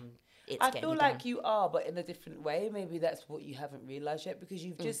 and I feel like you are, but in a different way. Maybe that's what you haven't realized yet, because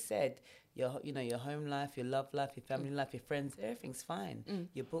you've just said your home life, your love life, your family life, your friends, everything's fine.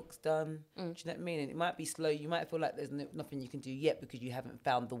 Your book's done. Do you know what I mean? And it might be slow. You might feel like there's nothing you can do yet because you haven't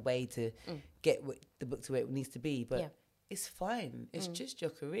found the way to get the book to where it needs to be. But it's fine. It's just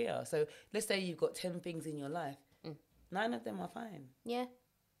your career. So let's say you've got 10 things in your life. 9 of them are fine. Yeah.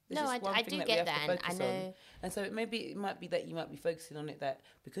 No, I do get that, and I know. And so it might be that you might be focusing on it, that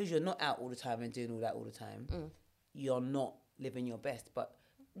because you're not out all the time and doing all that all the time, you're not living your best. But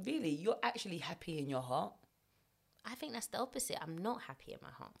really, you're actually happy in your heart. I think that's the opposite. I'm not happy in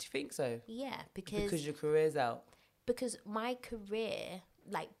my heart. Do you think so? Yeah, because your career's out. Because my career,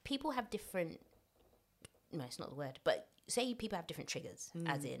 like, people have different. No, it's not the word, but say people have different triggers,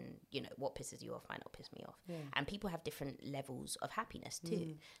 as in, you know, what pisses you off might not piss me off. And people have different levels of happiness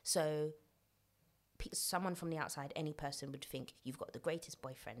too. So someone from the outside, any person would think you've got the greatest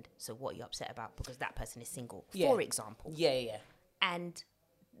boyfriend, so what are you upset about because that person is single, for example. And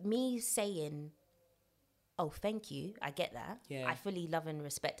me saying, oh, thank you, I get that. I fully love and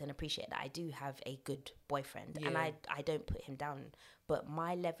respect and appreciate that I do have a good boyfriend, and I don't put him down. But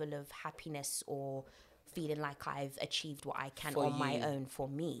my level of happiness or feeling like I've achieved what I can on my own for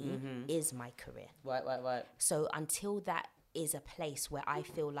me is my career. Right. So until that is a place where I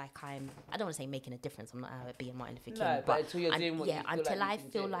feel like I don't want to say making a difference. I'm not being Martin Luther King. No, but until you're doing what you feel until like I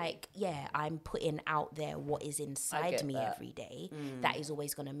feel like, I'm putting out there what is inside me every day, that is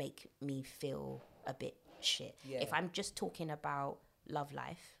always going to make me feel a bit shit. If I'm just talking about love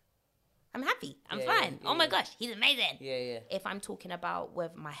life, I'm happy. I'm fine. Oh my gosh, he's amazing. If I'm talking about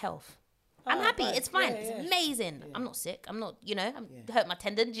with my health, I'm happy. Right. It's fine. It's amazing. I'm not sick. I'm not, I'm hurt my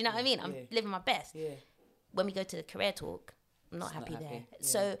tendon. Do you know what I mean? I'm living my best. When we go to the career talk, I'm not happy there.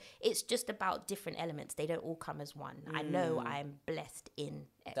 So it's just about different elements. They don't all come as one. I know I'm blessed in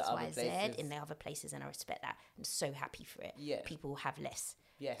X, Y, Z, in the other places, and I respect that. I'm so happy for it. People have less.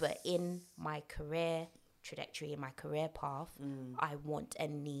 But in my career trajectory, in my career path, I want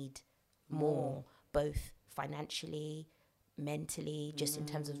and need more, both financially, mentally, just in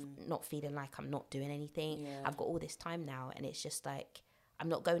terms of not feeling like I'm not doing anything. I've got all this time now, and it's just like I'm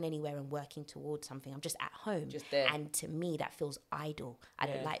not going anywhere and working towards something. I'm just at home. Just there. And to me, that feels idle. I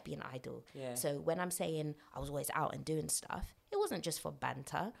don't like being idle. So when I'm saying I was always out and doing stuff, it wasn't just for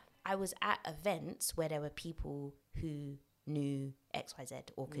banter. I was at events where there were people who knew XYZ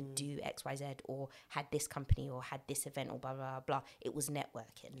or could do XYZ or had this company or had this event or blah, blah, blah. It was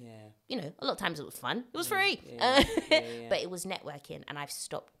networking. You know, a lot of times it was fun. It was free. But it was networking, and I've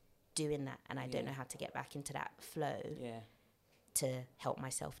stopped doing that, and I don't know how to get back into that flow to help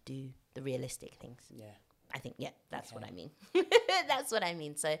myself do the realistic things. I think, that's what I mean. That's what I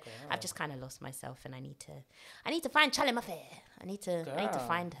mean. So I've just kind of lost myself, and I need to find Charlie Maffei. I need to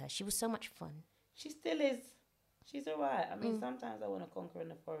find her. She was so much fun. She still is. She's alright. I mean, sometimes I want to conquer in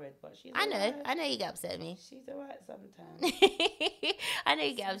the forehead, but she's I alright. know you get upset with me. She's alright sometimes. I know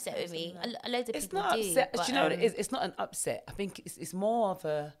you get upset with me. Loads of it's people not do. Upset. But, do you know what it is? It's not an upset. I think it's more of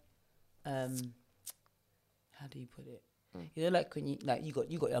a how do you put it? You know, like when you got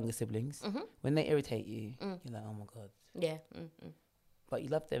younger siblings. When they irritate you, you're like, oh my god. Yeah. But you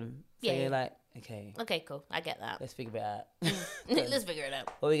love them, so you're like, okay, cool, I get that. Let's figure it out. Let's figure it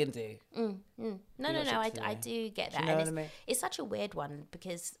out. What are we gonna do? No, I do get that. You know what I mean? It's such a weird one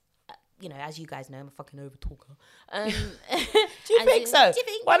because, as you guys know, I'm a fucking over talker. Do you think so?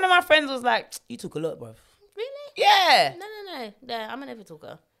 One of my friends was like, "You talk a lot, bruv." Really? Yeah. No. I'm an over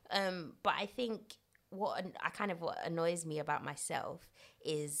talker. But I think what annoys me about myself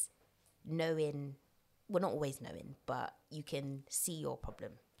is knowing, well, not always knowing, but you can see your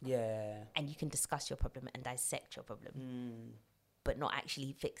problem. Yeah. And you can discuss your problem and dissect your problem, but not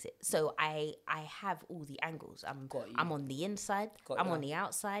actually fix it. So I have all the angles. I'm on the inside. I'm on the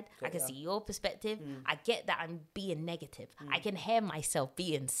outside. I can see your perspective. I get that I'm being negative. I can hear myself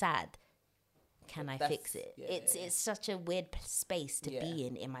being sad. Can I fix it? Yeah, it's such a weird space to be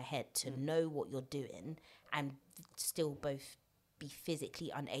in my head, to know what you're doing and still both be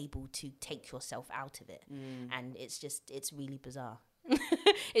physically unable to take yourself out of it. And it's really bizarre.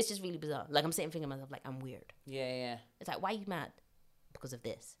 It's just really bizarre. Like, I'm sitting thinking to myself, like, I'm weird. Yeah. It's like, why are you mad? Because of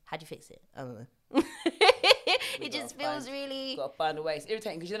this. How'd you fix it? I don't know. It just feels really... Gotta find a way. It's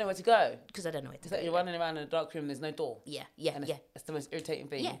irritating because you don't know where to go. Because I don't know where to It's go. like you're running around in a dark room, there's no door. Yeah. That's the most irritating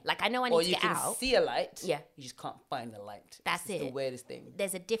thing. Yeah, like, I know I need to get out. Or you can see a light. Yeah. You just can't find the light. That's it's it. the weirdest thing.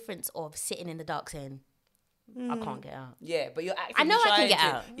 There's a difference of sitting in the dark saying, I can't get out. Yeah, but you're actively I know I can get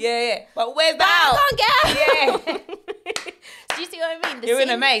trying out. to. Yeah. But where's the out? I can't get out. Yeah. Do you see what I mean? You're in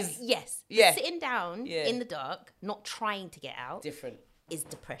a maze. Yes. Yeah. Sitting down in the dark, not trying to get out. Different. Is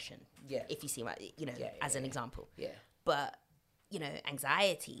depression. Yeah. If you see my, as an example. Yeah. But,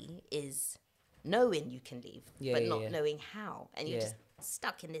 anxiety is knowing you can leave, but not knowing how. And you're just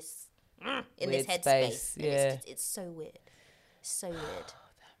stuck in this, in weird this headspace. space. And it's so weird. It's so weird.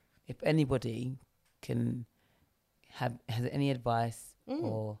 If anybody has any advice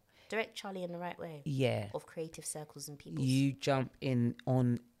or... Direct Charlie in the right way. Yeah. Of creative circles and people. You jump in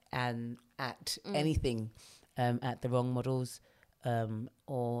on and at anything at The Wrong Models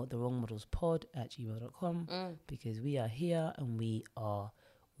or The Wrong Models Pod at gmail.com because we are here and we are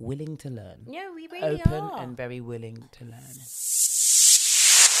willing to learn. Yeah, we really Open are. and very willing to learn.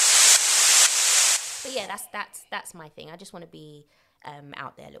 But yeah, that's my thing. I just want to be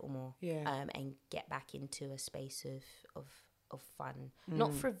out there a little more. Yeah. And get back into a space of fun,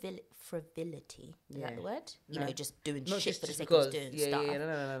 not frivolity. Is that the word? No. Just doing Not shit just for the sake because. of doing Yeah, stuff. yeah,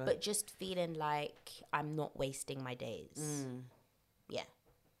 no. But just feeling like I'm not wasting my days.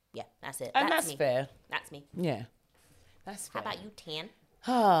 Yeah, that's it. And that's me. fair. That's me. Yeah. That's How fair. about you, Tan?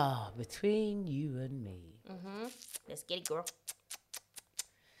 Between you and me. Let's get it, girl.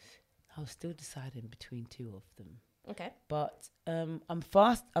 I was still deciding between two of them. Okay. But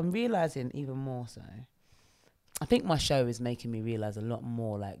I'm realising even more so. I think my show is making me realise a lot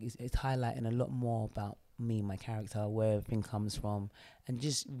more, like it's highlighting a lot more about me, my character, where everything comes from, and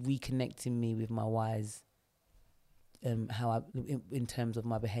just reconnecting me with my whys, how I, in terms of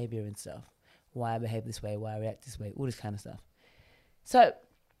my behaviour and stuff, why I behave this way, why I react this way, all this kind of stuff. So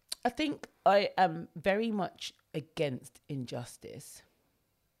I think I am very much against injustice.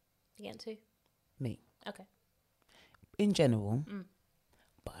 Against who? Me. Okay. In general,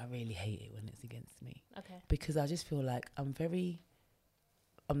 but I really hate it when it's against me. Okay. Because I just feel like I'm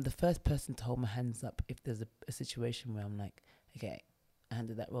the first person to hold my hands up if there's a situation where I'm like, okay, I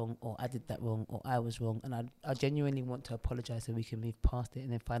handled that wrong, or I did that wrong, or I was wrong, and I genuinely want to apologise so we can move past it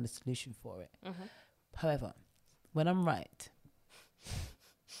and then find a solution for it. However, when I'm right...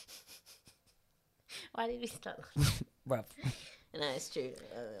 Why did we start? Bruv. No, it's true.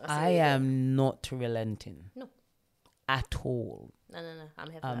 I am not relenting. No. At all. No. I'm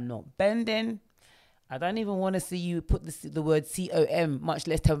here for I'm that. not bending. I don't even want to see you put the word COM, much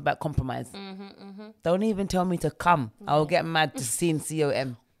less tell me about compromise. Don't even tell me to come. I'll get mad to seeing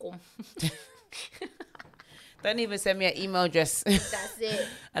COM. Don't even send me an email address. That's it.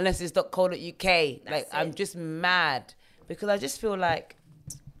 Unless it's .co.uk. I'm just mad. Because I just feel like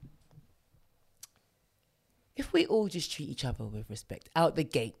if we all just treat each other with respect out the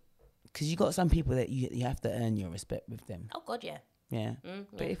gate, because you got some people that you have to earn your respect with them. Oh, God, yeah. Yeah.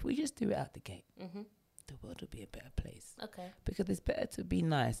 But if we just do it out the gate, the world will be a better place. Okay. Because it's better to be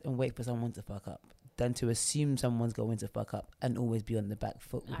nice and wait for someone to fuck up than to assume someone's going to fuck up and always be on the back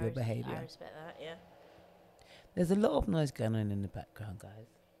foot with your behaviour. I respect that, yeah. There's a lot of noise going on in the background, guys.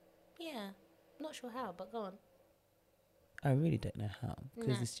 Yeah. Not sure how, but go on. I really don't know how,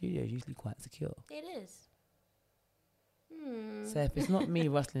 because the studio is usually quite secure. It is. So if it's not me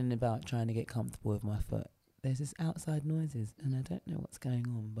rustling about trying to get comfortable with my foot, there's this outside noises, and I don't know what's going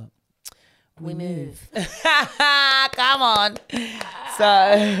on, but we move. Come on.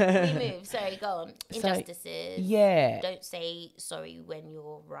 So we move. Sorry, go on. Injustices. Yeah. Don't say sorry when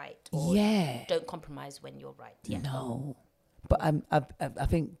you're right. Or don't compromise when you're right. Yeah. No. But I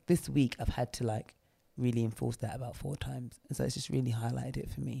think this week I've had to really enforce that about 4 times. And so it's just really highlighted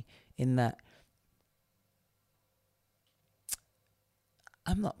it for me in that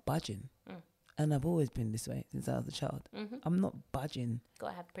I'm not budging. And I've always been this way since I was a child. I'm not budging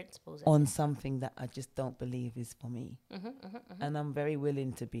Gotta have principles on something that I just don't believe is for me. And I'm very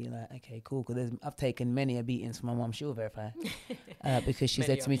willing to be like, okay, cool. Because I've taken many a beatings from my mum. She will verify. Because she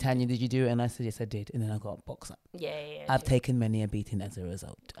said to me, Tanya, did you do it? And I said, yes, I did. And then I got a box up. I've taken many a beating as a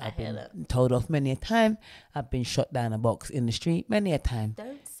result. I've been told off many a time. I've been shot down a box in the street many a time.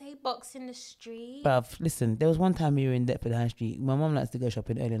 Don't say box in the street. Bruv, listen, there was one time we were in Deptford High Street. My mum likes to go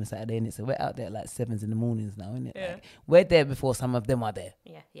shopping early on a Saturday, and we're out there at like 7s in the mornings now, isn't it? Yeah. Like, we're there before some of them are there.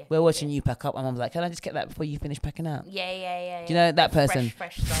 Yeah. We're watching you pack up. My mum's like, can I just get that before you finish packing out? Yeah. Do you know that person?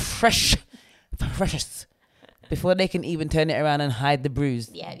 Fresh stuff. Freshest. Before they can even turn it around and hide the bruise.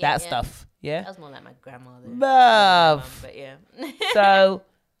 That stuff. Yeah. That was more like my grandmother. Bruv. But yeah. So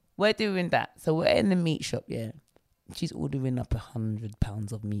we're doing that. So we're in the meat shop, yeah. She's ordering up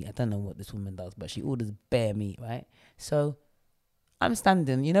 £100 of meat. I don't know what this woman does, but she orders bare meat, right? So I'm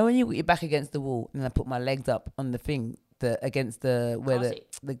standing, you know, when you put your back against the wall and I put my legs up on the thing, against the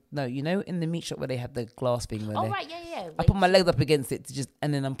no, you know, in the meat shop where they have the glass thing. Where right, yeah. I put my legs up against it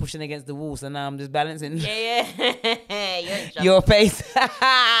and then I'm pushing against the wall. So now I'm just balancing. Yeah. You're in trouble. Your face.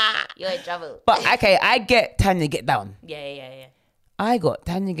 You're in trouble. But okay, I get Tanya, get down. Yeah. I got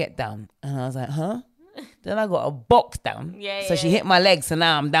Tanya, get down, and I was like, huh? Then I got a box down. So she hit my legs, so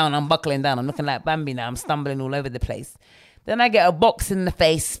now I'm down, I'm buckling down. I'm looking like Bambi now. I'm stumbling all over the place. Then I get a box in the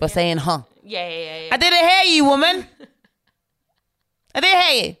face for saying, huh? Yeah. I didn't hear you, woman. I didn't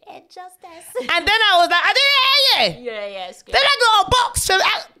hear you. Injustice. And then I was like, I didn't hear you. Yeah. Then I got a box. So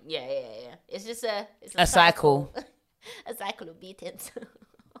Yeah. It's just a cycle. A cycle of beatings.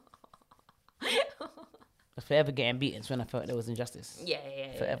 I'm forever getting beaten when I felt there was injustice.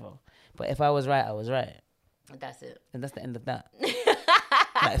 Yeah. Forever. But if I was right, I was right. That's it. And that's the end of that.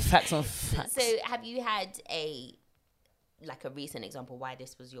 Like facts on facts. So have you had a recent example why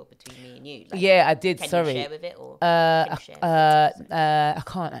this was between me and you? Like, yeah, I did. Can Sorry. you share with it or? I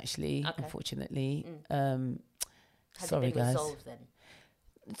can't actually, unfortunately. Has sorry, it been guys. resolved then?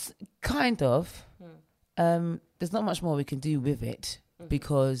 It's kind of. There's not much more we can do with it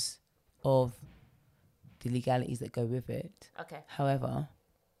because of the legalities that go with it. Okay. However,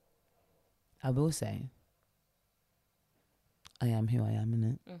 I will say, I am who I am,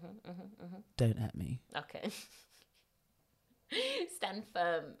 innit? Don't at me. Okay. Stand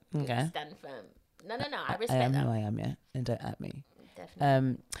firm. Okay. Stand firm. No. I respect I am that. who I am, yeah, and don't at me.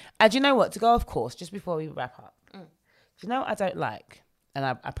 Definitely. And you know what? To go off course, just before we wrap up, do you know what I don't like? And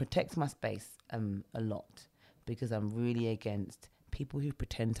I protect my space a lot because I'm really against people who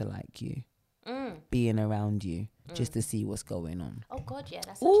pretend to like you being around you just to see what's going on. Oh God, yeah,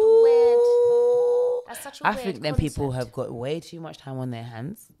 that's such a weird. That's such a weird I think then people have got way too much time on their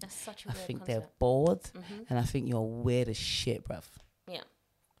hands. That's such a I weird think concept. they're bored, and I think you're weird as shit, bruv. Yeah.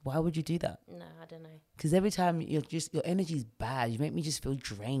 Why would you do that? No, I don't know. Because every time your energy's bad, you make me just feel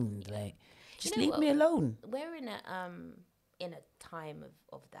drained. Like, just You know leave me alone. We're in a time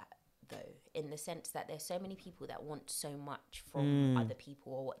of that though, in the sense that there's so many people that want so much from other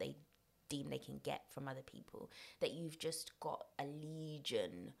people or what they deem they can get from other people that you've just got a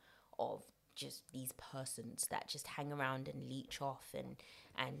legion of just these persons that just hang around and leech off and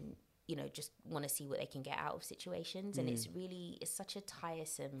you know just want to see what they can get out of situations, and it's such a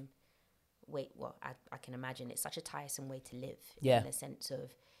tiresome way. Well, I can imagine it's such a tiresome way to live. Yeah. In the sense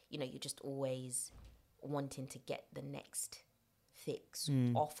of, you know, you're just always wanting to get the next fix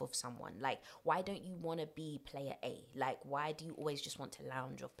off of someone. Like, why don't you want to be player A? Like, why do you always just want to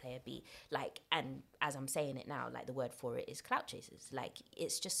lounge off player B? Like, and as I'm saying it now, like the word for it is clout chasers. Like,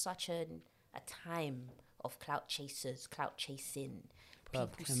 it's just such a time of clout chasers, clout chasing, people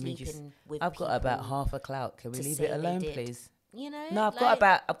sleeping with I've got about half a clout. Can we leave it alone, please? You know? No, I've got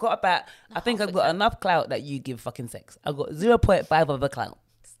about I think I've got enough clout that you give fucking sex. I've got 0.5 of a clout.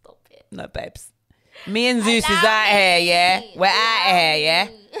 Stop it. No, babes. Me and Zeus is out here, yeah? We're out here, yeah?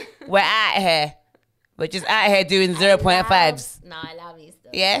 We're out here. We're just out here doing 0.5s. No, I love you still.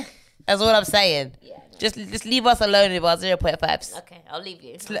 Yeah? That's what I'm saying. Yeah. No. Just leave us alone with our 0.5s. Okay, I'll leave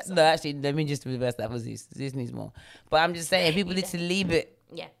you. No, actually, let me just reverse that for Zeus. Zeus needs more. But I'm just saying, people need to leave it.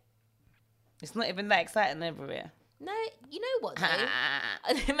 Yeah. It's not even that exciting over here. No, you know what though?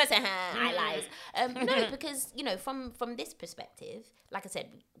 I must say, I lies. No, because, you know, from this perspective, like I said,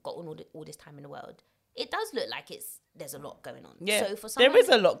 we've got all this time in the world. It does look like there's a lot going on. Yeah, so for someone, there is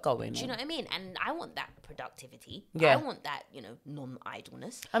a lot going on. Do you know what I mean? And I want that productivity. Yeah. I want that, you know,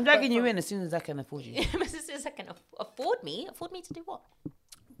 non-idleness. I'm dragging you in as soon as I can afford you. As soon as I can afford me to do what?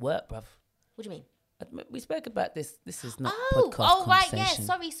 Work, bruv. What do you mean? We spoke about this. This is not podcast Oh, right, yeah.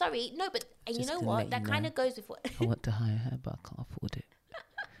 conversation. Sorry. No, but and Just you know to what? let That you kind know. of goes with what. I want to hire her, but I can't afford it.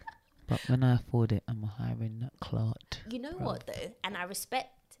 But when I afford it, I'm hiring that clot. You know what though, and I respect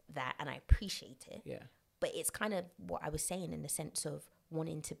that and I appreciate it. Yeah. But it's kind of what I was saying in the sense of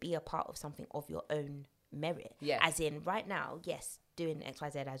wanting to be a part of something of your own merit. Yeah. As in, right now, yes, doing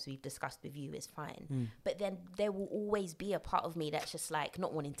XYZ as we've discussed with you is fine. But then there will always be a part of me that's just like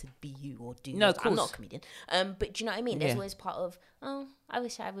not wanting to be you or do. No, of course. I'm not a comedian. But do you know what I mean? There's Yeah. always part of, oh, I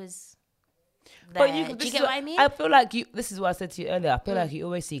wish I was But there. Do you get what I mean? I feel like you. This is what I said to you earlier. I feel like you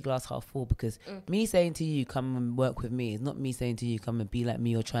always see glass half full, because me saying to you, come and work with me, is not me saying to you, come and be like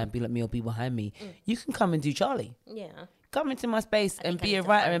me or try and be like me or be behind me. You can come and do Charlie. Yeah. Come into my space and think I be need a to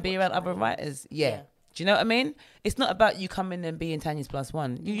writer find and be what around other Charlie writers. Yeah. Yeah. Do you know what I mean? It's not about you coming and being Tanya's plus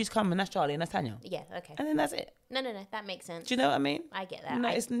one. You just come and that's Charlie and that's Tanya. Yeah, okay. And then that's it. No, that makes sense. Do you know what I mean? I get that. No,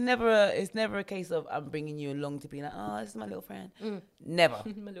 it's never a case of I'm bringing you along to be like, oh, this is my little friend. Never.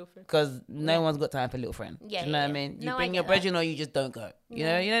 My little friend. Because no one's got time for little friend. Yeah, Do you know yeah, what I yeah. mean? You No, I bring get your that. brethren or you just don't go. You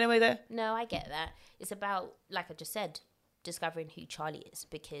know the way there? No, I get that. It's about, like I just said, discovering who Charlie is,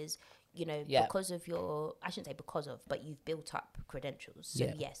 because, you know, Yeah. because of your, I shouldn't say because of, but you've built up credentials. So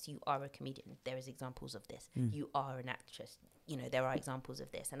Yeah. yes, you are a comedian. There is examples of this. You are an actress. You know, there are examples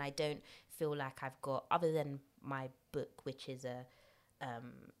of this. And I don't feel like I've got, other than my book, which is I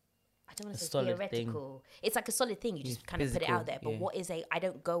don't want to say solid theoretical. It's like a solid thing. You just kind of put it physical, out there. But yeah. what is I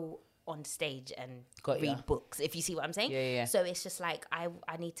don't go on stage and Got read ya. books, if you see what I'm saying. Yeah. So it's just like I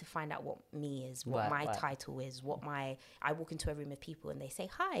need to find out what me is, what my Right. title is, I walk into a room of people and they say,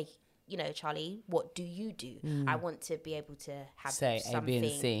 hi, you know, Charlie, what do you do? I want to be able to have Say A, something. B,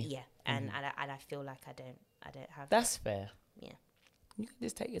 and C. Yeah. And I feel like I don't have That's fair. Yeah. You can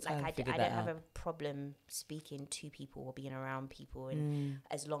just take your time like to figure I that don't have out. a problem speaking to people or being around people, and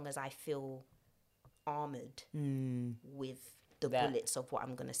as long as I feel armored with the bullets of what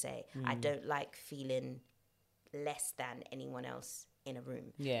I'm gonna say. I don't like feeling less than anyone else in a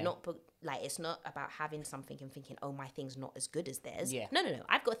room. Yeah. Like it's not about having something and thinking, oh, my thing's not as good as theirs. Yeah. No.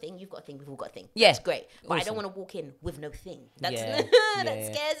 I've got a thing, you've got a thing, we've all got a thing. Yeah. That's great. But I Awesome. don't want to walk in with no thing. That's Yeah. that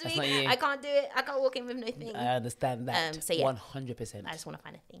Yeah. scares That's me. not you. I can't do it. I can't walk in with no thing. I understand that. so yeah. 100%. I just want to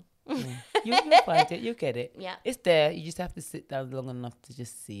find a thing. You'll find it. You'll get it. Yeah. It's there. You just have to sit down long enough to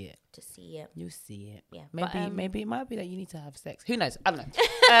just see it. To see it. You see it. Yeah, Maybe but, maybe it might be that you need to have sex. Who knows? I don't know.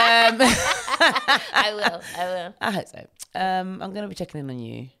 I will. I hope so. I'm gonna be checking in on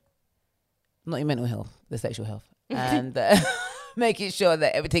you. Not your mental health, the sexual health, and making sure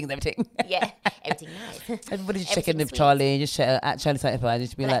that everything's everything. Yeah. Everything nice. Everybody's checking Everything's with sweet. Charlie. Just at Charlie Certified.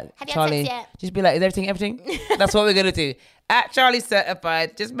 Just be like, have you had Charlie. sex yet? Just be like, is everything? That's what we're gonna do. At Charlie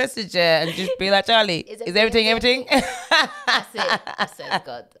Certified. Just message her and just be like, Charlie, is everything everything? That's it. That's it.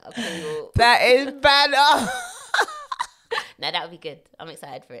 God. I'll call you. That is bad. Oh. No, that would be good. I'm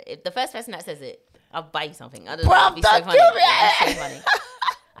excited for it. If the first person that says it, I'll buy you something. I don't know. Bruv, It'd be so don't funny. do It'd be it. so funny.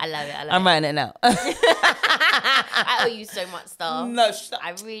 I love it. I'm writing it now. I owe you so much, Star. No, stop.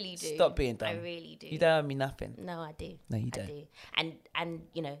 I really do. Stop being dumb. I really do. You don't owe me nothing. No, I do. No, you I don't. do. And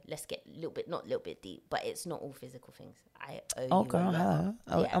you know, let's get a little bit, not a little bit deep, but it's not all physical things. I owe Oh, you. girl, a lot. hello.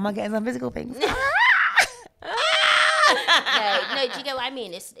 Oh, Yeah. am I getting some physical things? No, do you get what I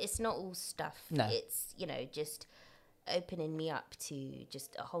mean? It's not all stuff. No. It's, you know, just opening me up to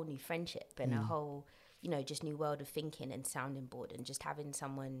just a whole new friendship and a whole, you know, just new world of thinking and sounding board, and just having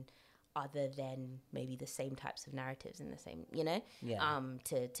someone other than maybe the same types of narratives and the same, you know, Yeah.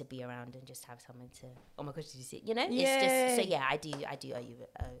 to be around and just have someone to, oh my gosh, did you see it? You know, it's Yay. just, so yeah, I do owe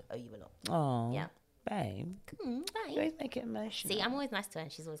you a lot. Oh, Yeah. babe. Bye. You always make it emotional. See, I'm always nice to her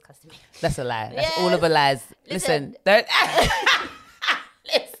and she's always cussing me. That's a lie. That's Yes. all of a lies. Listen. Listen, don't.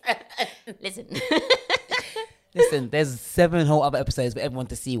 Listen. Listen, there's 7 whole other episodes for everyone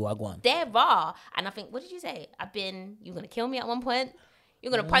to see what I want. There are. And I think, what did you say? You're going to kill me at one point.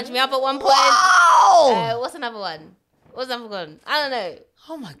 You're going to punch me up at one point. Oh! What's another one? What's another one? I don't know.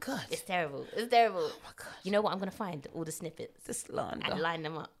 Oh my God. It's terrible. It's terrible. Oh my God. You know what? I'm going to find all the snippets The slander. and line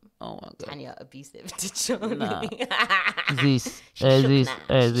them up. Oh my God. Tanya abusive to Charlie. Nah. This, She shook this, now.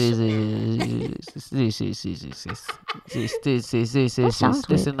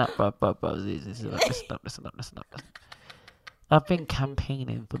 listen up, bro. Listen up. I've been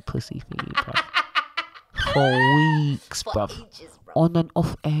campaigning for pussy for you, bro. For weeks, For bro. ages, bro. On and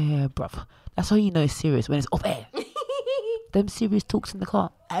off air, bro. That's how you know it's serious, when it's off air. Them serious talks in the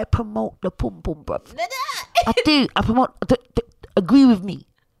car. I promote the pum pum, bro. I do. I promote. Agree with me.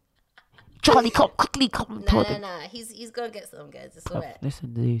 Charlie, quickly come. No. He's going to get some, guys. It's all right.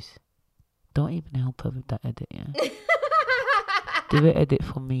 Listen, Zeus. Don't even help her with that edit, yeah? Do an edit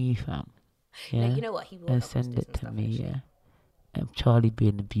for me, fam. Yeah? No, you know what? He will And help us send do it some to stuff, me, actually. yeah? And Charlie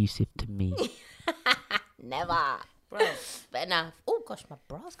being abusive to me. Never. Bro. But enough. Oh, gosh, my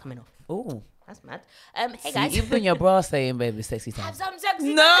bra's coming off. Oh, That's mad. Hey guys. even when your bra saying, baby, sexy time. Have some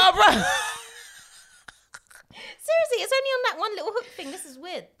sexy No, time. bro. Seriously, it's only on that one little hook thing. This is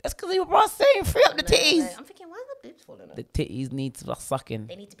weird. That's because your bra saying free up the titties. I'm thinking, why are the boobs falling off? The titties need to sucking.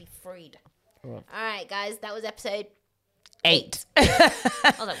 They need to be freed. Right. All right, guys, that was episode 8. I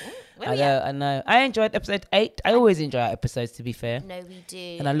was like, where are we at? I know. I enjoyed episode 8. I always enjoy our episodes, to be fair. No, we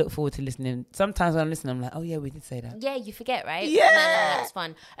do. And I look forward to listening. Sometimes when I'm listening, I'm like, oh yeah, we did say that. Yeah, you forget, right? Yeah. No, it's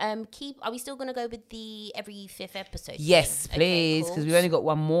fun. Are we still gonna go with the every 5th episode? Yes, thing? please, Okay, because cool. we've only got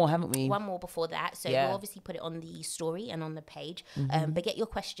one more, haven't we? One more before that, so Yeah. we'll obviously put it on the story and on the page. Mm-hmm. But get your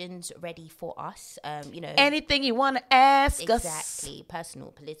questions ready for us. Anything you want to ask us. Exactly.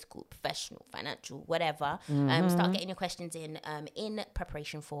 Personal, political, professional, financial, whatever. Mm-hmm. Start getting your questions in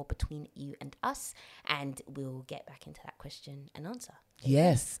preparation for Between You and Us, and we'll get back into that question and answer.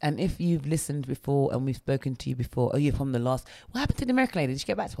 Yes, and if you've listened before and we've spoken to you before, oh, you're from the last. What happened to the American lady? Did she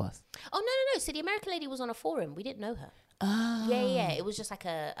get back to us? Oh, no. So the American lady was on a forum. We didn't know her. Oh. Yeah. It was just like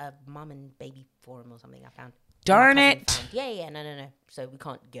a mum and baby forum or something I found. Darn My cousin it. found. Yeah. No. So we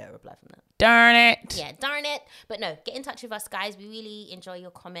can't get a reply from that. Darn it. Yeah, darn it. But no, get in touch with us, guys. We really enjoy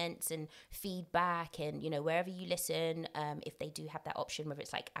your comments and feedback, and wherever you listen, if they do have that option, whether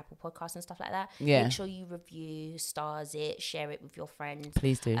it's like Apple Podcasts and stuff like that, Yeah. make sure you review, stars it, share it with your friends.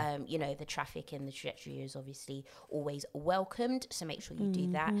 Please do. The traffic and the trajectory is obviously always welcomed, so make sure you do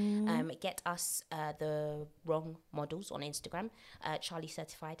that. Get us the Wrong Models on Instagram, Charlie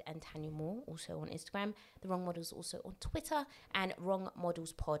Certified and Tanya Moore also on Instagram. The Wrong Models also on Twitter, and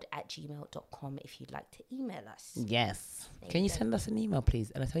wrongmodelspod@gmail.com if you'd like to email us. Yes. There Can you you go. send us an email,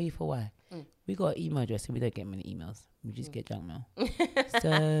 please? And I'll tell you for why. We got an email address and we don't get many emails. We just get junk mail.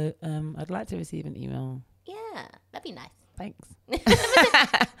 So I'd like to receive an email. Yeah, that'd be nice. Thanks.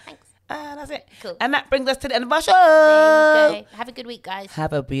 Thanks. That's it. Cool. And that brings us to the end of our show. There you go. Have a good week, guys.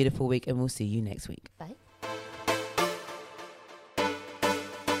 Have a beautiful week and we'll see you next week. Bye.